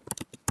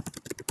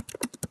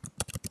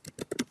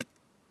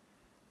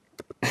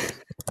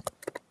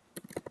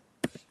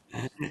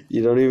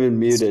 You don't even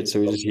mute it,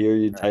 so we just hear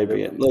you typing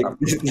it. Like,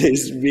 they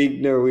speak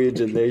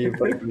Norwegian. There you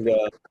fucking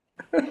go.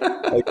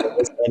 I got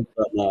a sense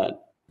on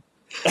that.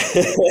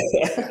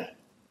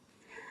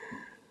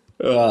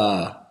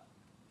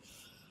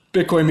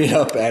 Bitcoin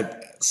meetup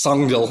at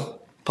Sogndal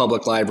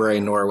Public Library,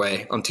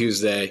 Norway on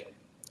Tuesday,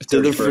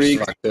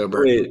 31st of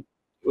October.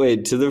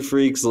 Wait, to the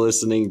freaks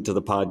listening to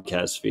the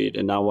podcast feed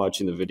and not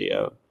watching the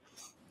video,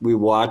 we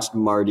watched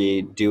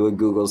Marty do a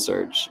Google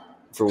search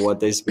for what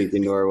they speak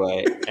in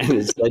Norway, and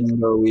it said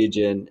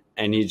Norwegian,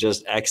 and he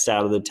just X'd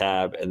out of the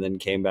tab and then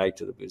came back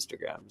to the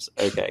boostergrams.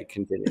 Okay,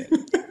 continue.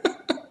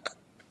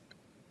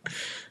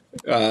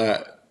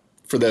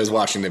 For those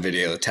watching the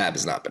video, the tab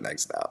has not been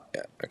X'd out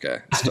yet. Okay,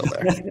 it's still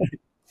there.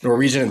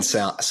 Norwegian and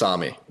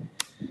Sami.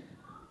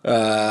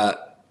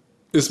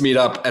 This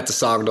meetup at the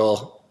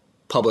Sogndal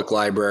Public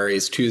Library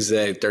is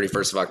Tuesday,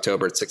 31st of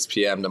October at 6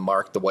 p.m. to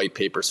mark the white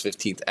paper's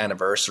 15th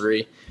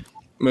anniversary.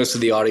 Most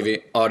of the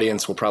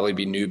audience will probably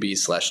be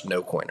newbies /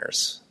 no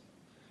coiners.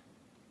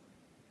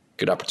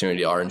 Good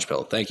opportunity, Orange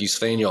Pill. Thank you,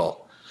 Svanuel.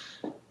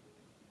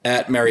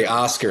 At Mary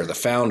Oscar, the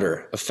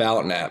founder of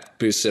Fountain app,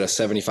 boosted us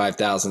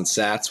 75,000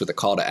 sats with a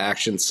call to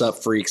action. Sup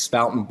freaks,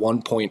 Fountain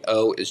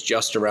 1.0 is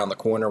just around the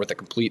corner with a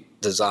complete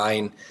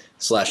design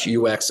 /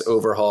 UX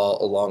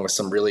overhaul, along with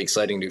some really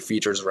exciting new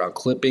features around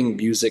clipping,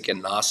 music,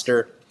 and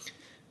Nostr.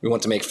 We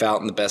want to make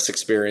Fountain the best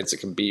experience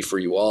it can be for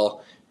you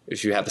all.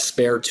 If you have a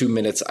spare 2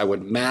 minutes, I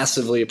would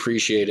massively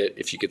appreciate it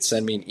if you could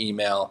send me an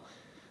email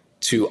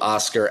to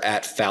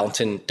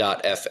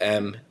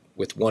oscar@fountain.fm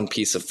with one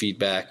piece of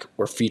feedback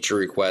or feature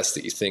request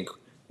that you think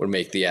would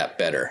make the app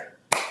better.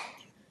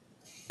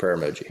 Per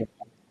emoji.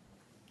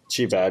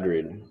 Cheap ad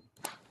read.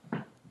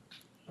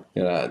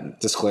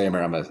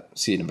 Disclaimer, I'm a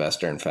seed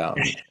investor in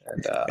Fountain,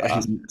 and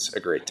Oscar's a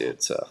great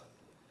dude. So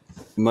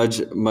much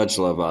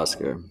love,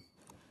 Oscar.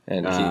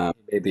 And he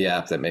made the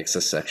app that makes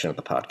this section of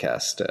the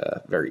podcast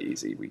very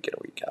easy week in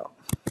and week out.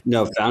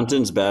 No,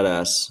 Fountain's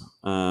badass.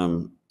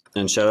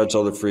 And shout out to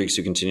all the freaks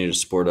who continue to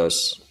support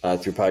us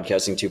through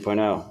Podcasting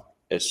 2.0.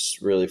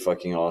 It's really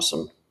fucking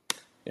awesome.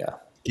 Yeah.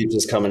 Keeps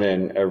us coming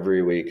in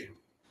every week.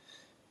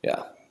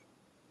 Yeah.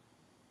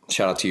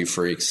 Shout out to you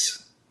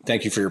freaks.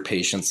 Thank you for your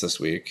patience this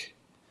week.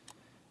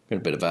 Been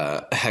a bit of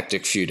a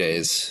hectic few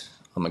days.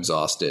 I'm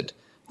exhausted.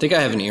 I think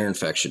I have an ear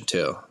infection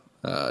too.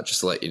 Just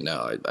to let you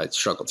know, I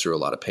struggled through a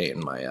lot of pain.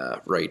 My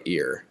right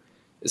ear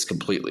is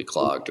completely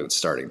clogged and it's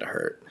starting to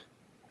hurt.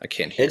 I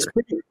can't hear.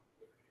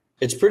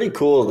 It's pretty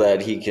cool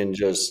that he can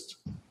just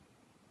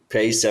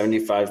pay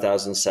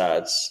 75,000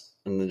 sats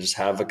and then just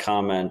have a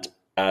comment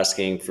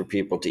asking for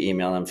people to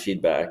email him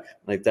feedback.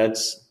 Like,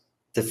 that's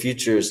the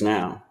future is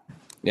now.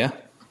 Yeah.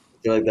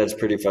 I feel like that's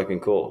pretty fucking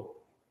cool.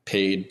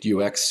 Paid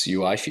UX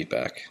UI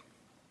feedback.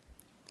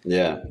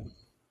 Yeah.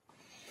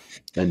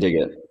 I dig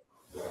it.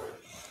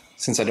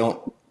 Since I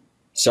don't.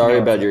 Sorry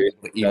about your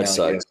email. That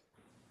sucks.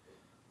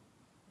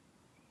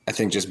 I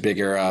think just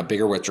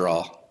bigger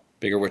withdrawal.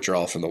 Bigger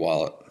withdrawal from the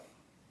wallet.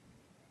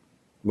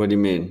 What do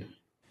you mean?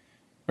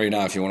 Right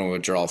now, if you want to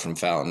withdraw from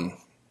Fountain,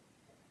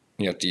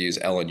 you have to use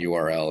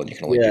LNURL, and you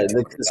can only do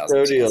the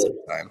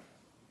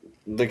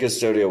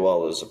custodial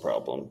wallet is a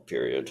problem,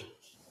 period.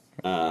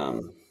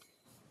 But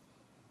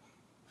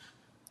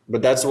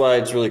that's why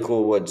it's really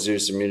cool what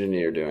Zeus and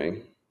Mutiny are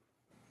doing.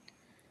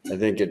 I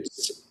think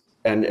it's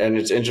and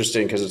it's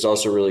interesting because it's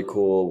also really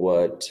cool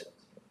what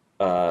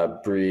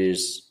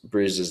Breeze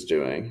is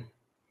doing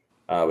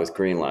with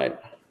Greenlight.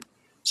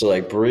 So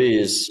like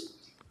Breeze,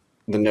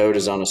 the node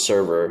is on a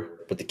server,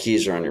 but the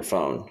keys are on your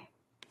phone.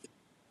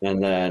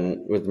 And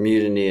then with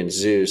Mutiny and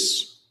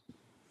Zeus,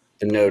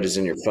 the node is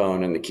in your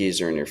phone and the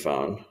keys are in your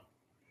phone.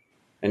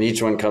 And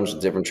each one comes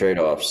with different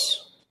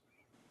trade-offs.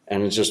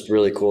 And it's just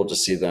really cool to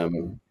see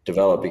them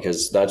develop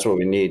because that's what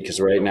we need.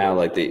 Because right now,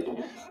 like the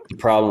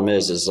problem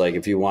is like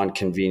if you want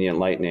convenient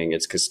Lightning,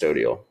 it's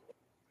custodial.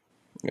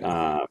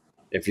 Yeah.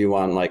 If you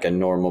want like a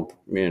normal,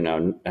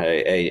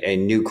 a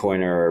new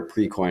coiner or a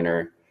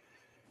pre-coiner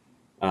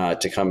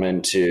to come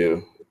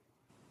into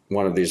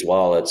one of these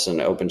wallets and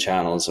open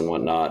channels and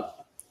whatnot,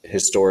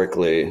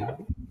 historically,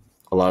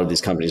 a lot of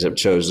these companies have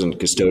chosen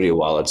custodial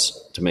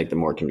wallets to make them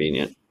more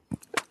convenient.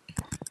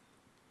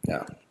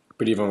 Yeah.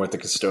 But even with the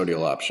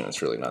custodial option,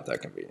 it's really not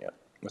that convenient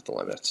with the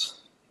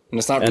limits. And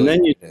it's not And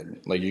really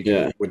then you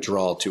can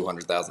withdraw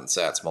 200,000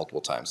 sats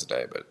multiple times a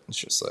day, but it's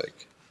just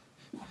like.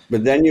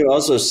 But then you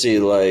also see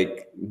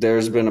like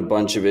there's been a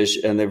bunch of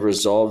issues and they've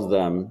resolved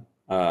them.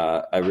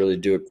 I really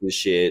do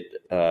appreciate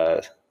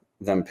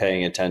them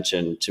paying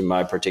attention to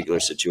my particular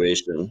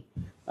situation,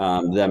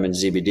 them and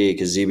ZBD,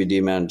 because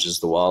ZBD manages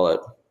the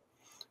wallet.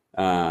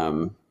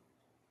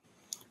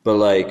 But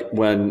like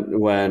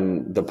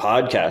when the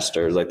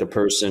podcaster, like the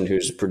person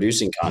who's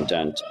producing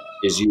content,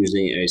 is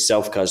using a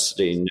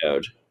self-custody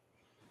node,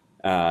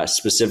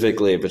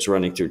 specifically if it's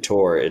running through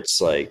Tor,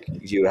 it's like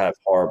you have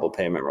horrible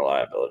payment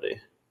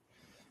reliability.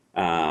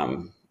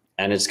 And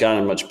it's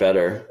gotten much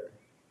better,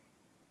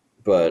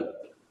 but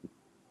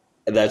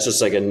that's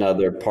just like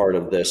another part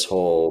of this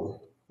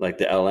whole, like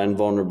the LN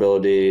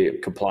vulnerability,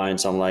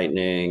 compliance on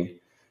Lightning.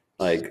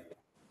 Like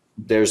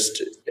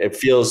it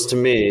feels to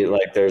me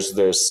like there's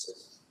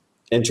this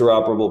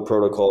interoperable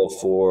protocol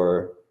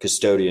for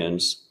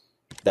custodians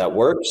that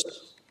works,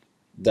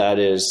 that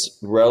is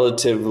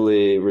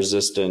relatively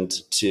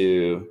resistant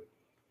to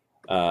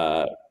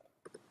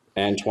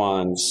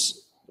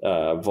Antoine's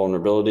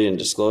vulnerability and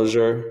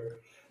disclosure.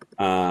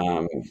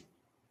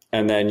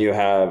 And then you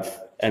have,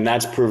 and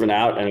that's proven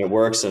out and it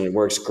works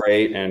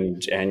great.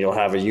 And you'll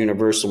have a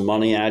universal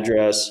money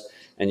address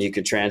and you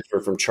could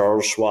transfer from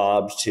Charles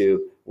Schwab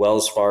to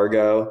Wells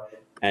Fargo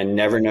and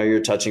never know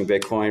you're touching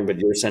Bitcoin, but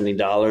you're sending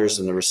dollars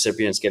and the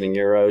recipient's getting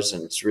euros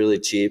and it's really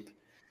cheap.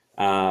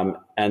 And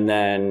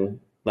then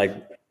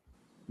like,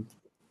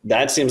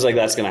 that seems like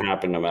that's going to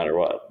happen no matter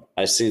what.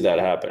 I see that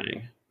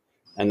happening.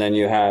 And then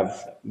you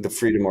have the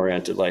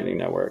freedom-oriented Lightning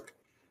Network,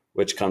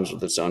 which comes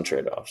with its own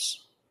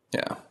trade-offs.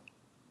 Yeah.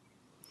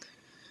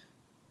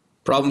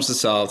 Problems to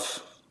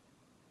solve.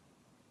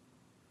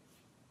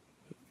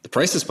 The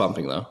price is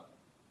pumping, though.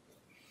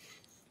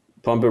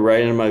 Pump it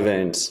right into my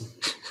veins.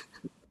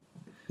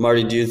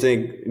 Marty, do you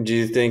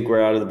think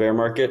we're out of the bear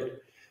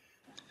market?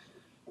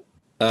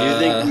 Do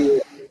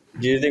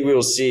you think we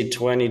will see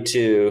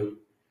 22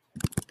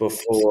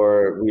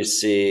 before we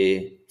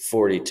see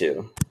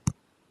 42?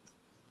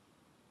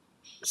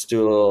 Let's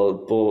do a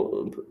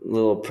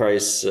little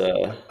price.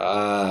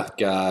 God.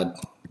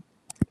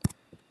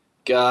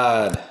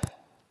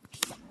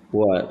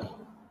 What?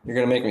 You're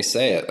going to make me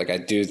say it. Like,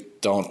 I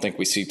don't think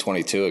we see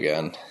 22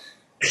 again.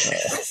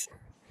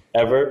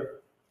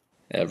 Ever?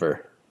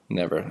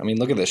 Never. I mean,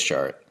 look at this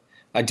chart.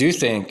 I do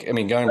think,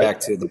 going back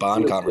to the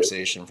bond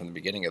conversation from the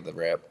beginning of the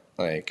rip,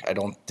 like, I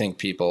don't think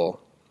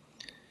people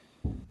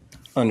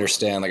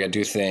understand. Like, I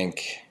do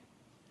think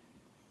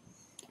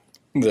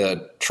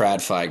the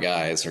TradFi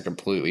guys are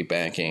completely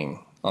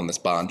banking on this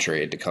bond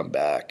trade to come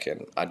back,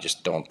 and I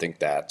just don't think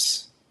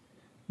that's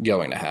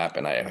going to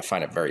happen. I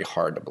find it very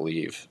hard to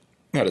believe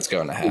that it's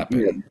going to happen.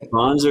 Yeah,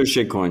 bonds are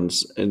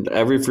shitcoins, and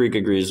every freak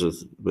agrees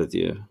with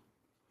you.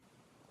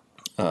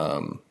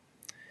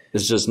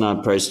 It's just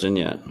not priced in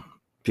yet.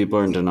 People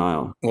are in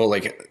denial. Well,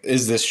 like,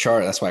 is this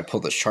chart, that's why I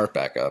pulled this chart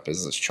back up,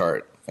 is this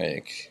chart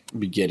like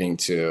beginning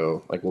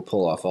to, like, we'll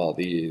pull off all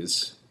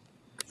these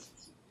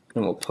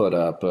and we'll put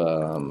up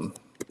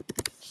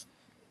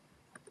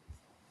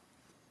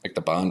like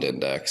the bond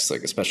index,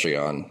 like especially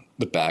on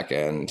the back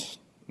end,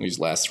 these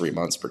last 3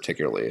 months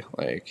particularly,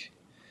 like,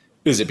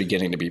 is it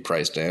beginning to be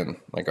priced in?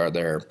 Like, are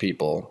there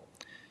people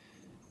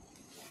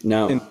in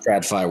the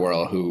TradFi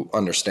world who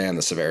understand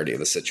the severity of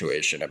the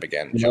situation and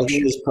begin?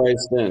 Nothing is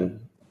priced in.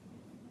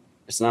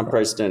 It's not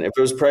priced in. If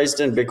it was priced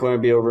in, Bitcoin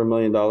would be over $1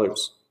 million.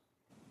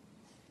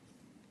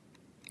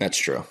 That's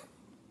true.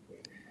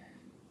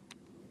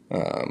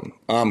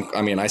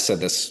 I said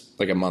this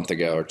like a month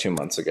ago or 2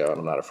 months ago, and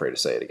I'm not afraid to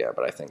say it again,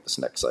 but I think this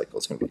next cycle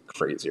is going to be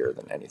crazier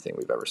than anything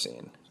we've ever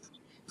seen.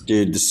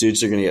 Dude, the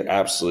suits are going to get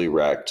absolutely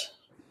wrecked.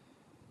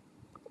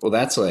 Well,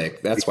 that's why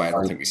I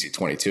don't think we see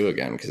 22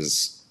 again,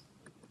 because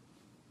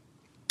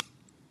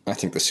I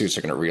think the suits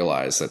are going to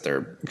realize that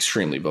they're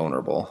extremely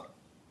vulnerable,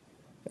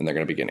 and they're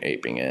going to begin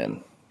aping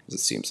in, because it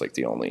seems like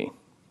the only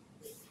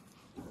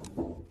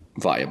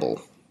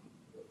viable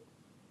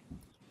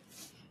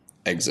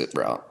exit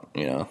route,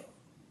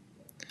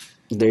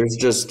 There's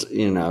just,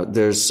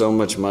 there's so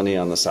much money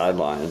on the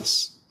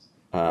sidelines,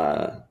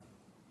 and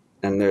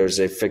there's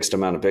a fixed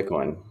amount of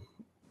Bitcoin.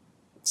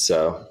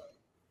 So,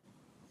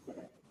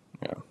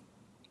 yeah,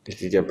 it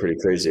could get pretty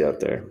crazy out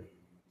there.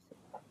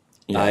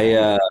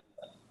 Yeah.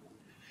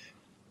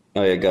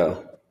 Oh yeah,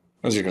 go.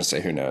 I was just going to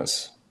say, who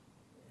knows?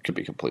 Could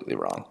be completely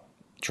wrong.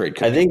 Trade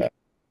could I think be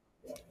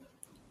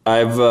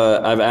I've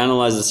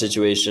analyzed the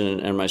situation,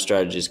 and my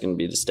strategy is going to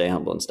be to stay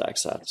humble and stack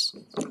sats.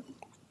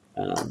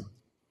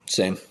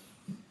 Same.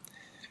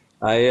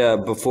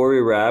 Before we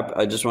wrap,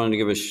 I just wanted to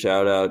give a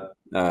shout out.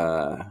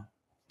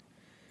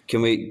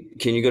 Can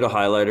you go to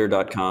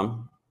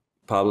highlighter.com?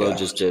 Pablo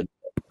just did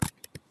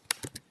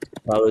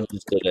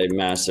a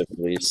massive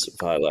release of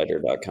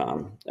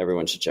highlighter.com.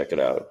 Everyone should check it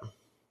out.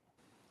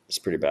 It's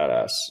pretty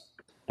badass.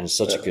 And it's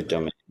such a good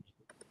domain.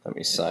 Let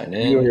me sign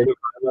You in. heard of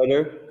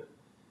Highlighter?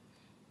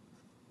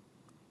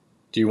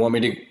 Do you want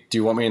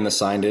me in the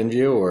signed in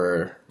view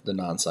or the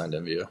non-signed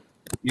in view?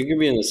 You can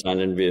be in the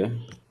signed-in view.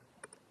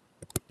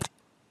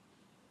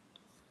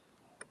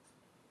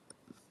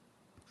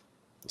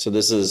 So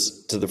this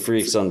is to the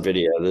freaks on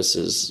video. This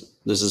is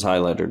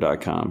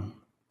highlighter.com.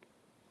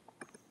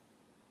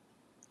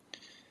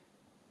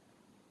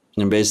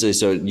 And basically,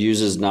 so it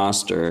uses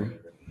Nostr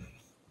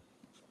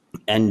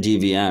and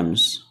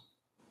DVMs,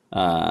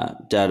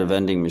 data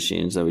vending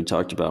machines that we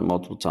talked about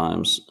multiple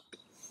times.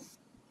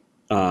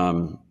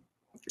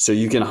 So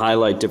you can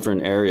highlight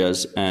different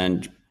areas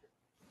and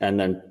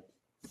then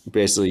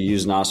basically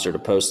use Nostr to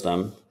post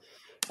them,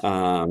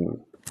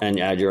 and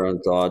add your own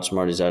thoughts.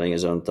 Marty's adding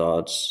his own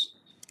thoughts.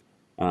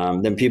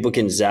 Then people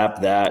can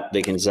zap that.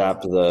 They can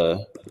zap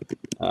the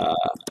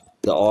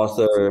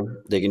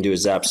author. They can do a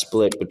zap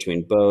split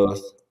between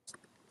both.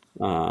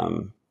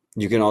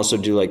 You can also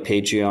do like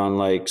Patreon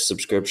like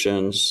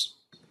subscriptions.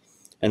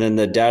 And then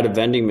the data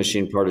vending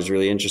machine part is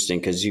really interesting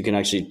because you can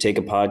actually take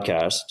a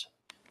podcast,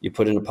 you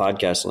put in a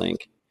podcast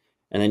link,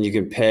 and then you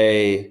can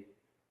pay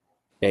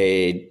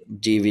a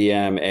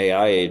DVM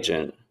AI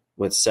agent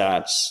with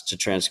sats to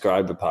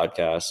transcribe the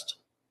podcast.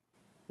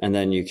 And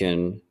then you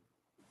can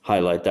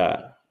highlight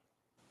that.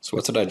 So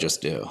what did I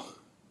just do?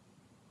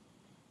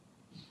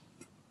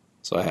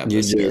 So I have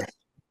this here.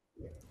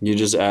 You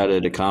just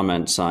added a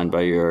comment signed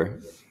by your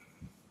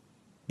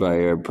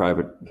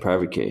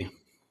private key.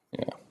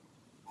 Yeah.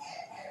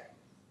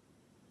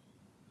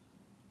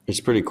 It's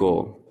pretty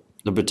cool.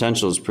 The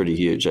potential is pretty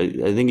huge. I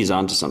think he's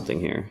onto something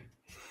here.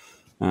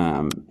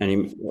 I'm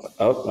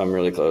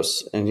really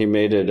close. And he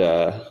made it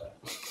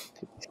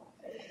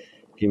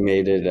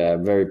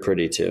very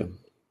pretty too.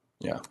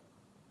 Yeah.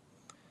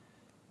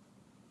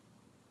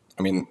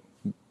 I mean,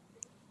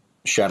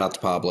 shout out to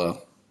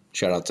Pablo.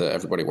 Shout out to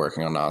everybody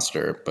working on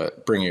Nostr.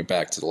 But bringing it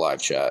back to the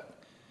live chat.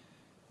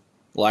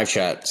 Live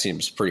chat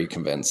seems pretty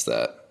convinced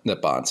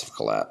that bonds have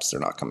collapsed. They're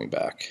not coming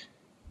back.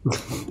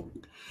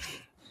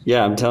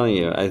 Yeah, I'm telling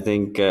you. I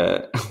think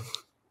I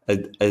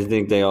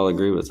think they all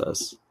agree with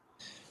us.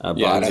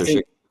 Yeah,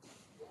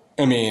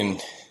 I mean,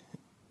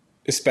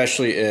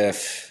 especially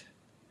if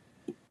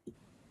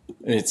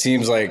it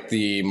seems like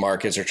the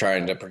markets are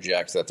trying to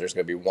project that there's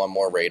going to be one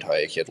more rate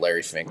hike. You had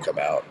Larry Fink come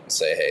out and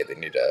say, hey, they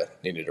need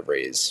to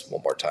raise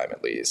one more time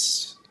at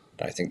least.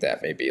 I think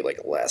that may be like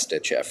a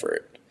last-ditch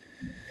effort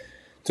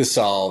to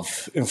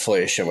solve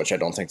inflation, which I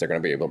don't think they're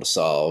going to be able to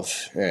solve.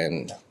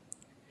 And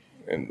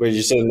wait,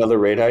 you said another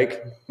rate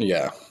hike?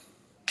 Yeah.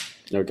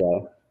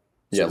 Okay.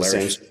 Yeah,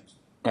 Larry.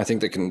 I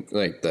think they can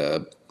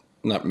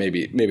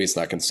maybe it's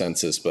not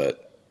consensus,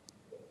 but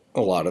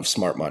a lot of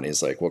smart money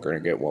is like, we're going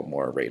to get one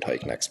more rate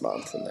hike next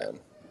month, and then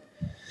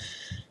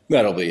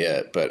that'll be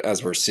it. But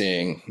as we're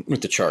seeing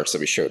with the charts that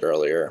we showed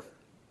earlier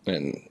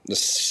and the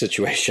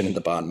situation in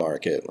the bond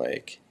market,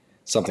 like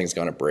something's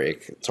going to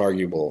break. It's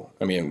arguable.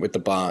 I mean, with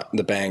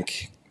the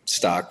bank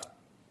stock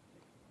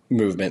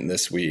movement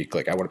this week,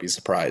 like I wouldn't be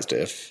surprised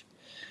if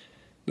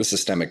the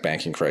systemic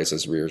banking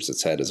crisis rears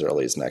its head as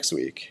early as next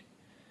week.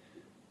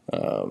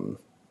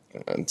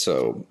 And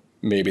so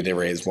maybe they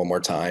raise one more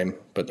time,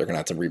 but they're going to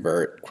have to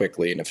revert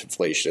quickly. And if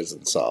inflation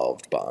isn't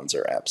solved, bonds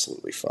are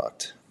absolutely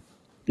fucked.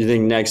 You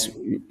think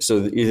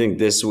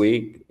this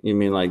week, you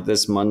mean like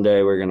this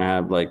Monday, we're going to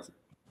have like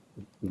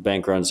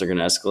bank runs are going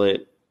to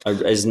escalate?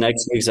 Is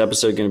next week's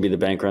episode going to be the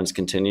bank runs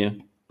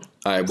continue?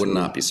 I would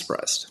not be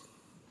surprised.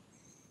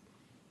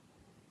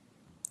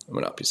 I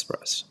would not be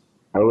surprised.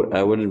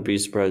 I wouldn't be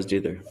surprised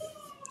either.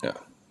 Yeah.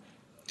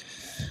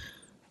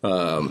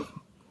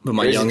 But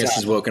my youngest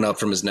has woken up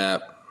from his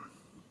nap.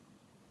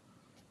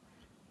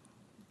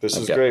 This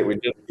is great. We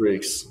did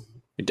freaks.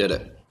 We did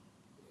it.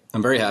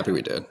 I'm very happy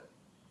we did.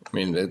 I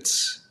mean, I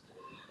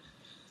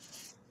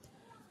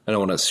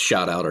don't want to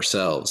shout out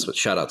ourselves, but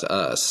shout out to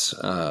us.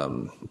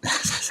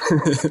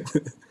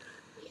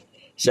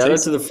 Shout out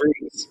to the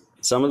freaks.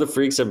 Some of the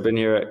freaks have been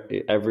here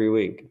every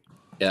week.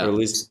 Yeah. Or at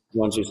least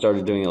once we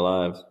started doing it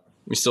live.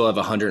 We still have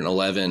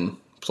 111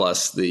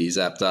 plus the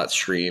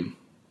Zap.stream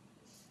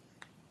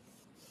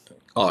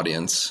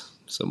audience.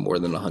 So more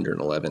than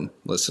 111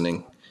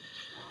 listening.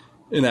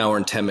 An hour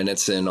and 10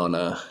 minutes in on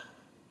a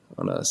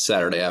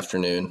Saturday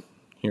afternoon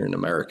here in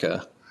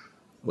America,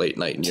 late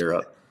night in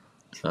Europe.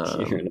 There's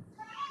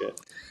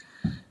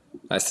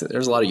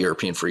a lot of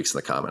European freaks in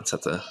the comments.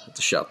 Have to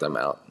shout them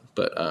out.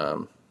 But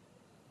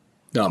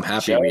no, I'm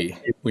happy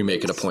we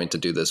make it a point to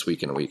do this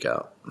week in and week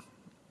out,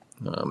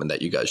 and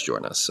that you guys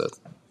join us. So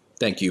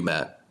thank you,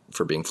 Matt,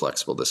 for being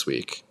flexible this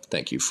week.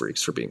 Thank you,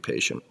 freaks, for being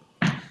patient.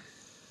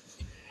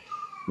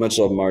 Much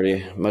love,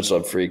 Marty. Much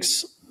love,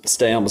 freaks.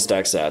 Stay on the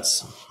stack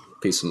sats.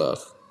 Peace and love.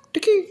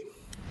 All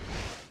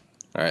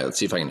right, let's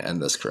see if I can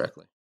end this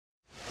correctly.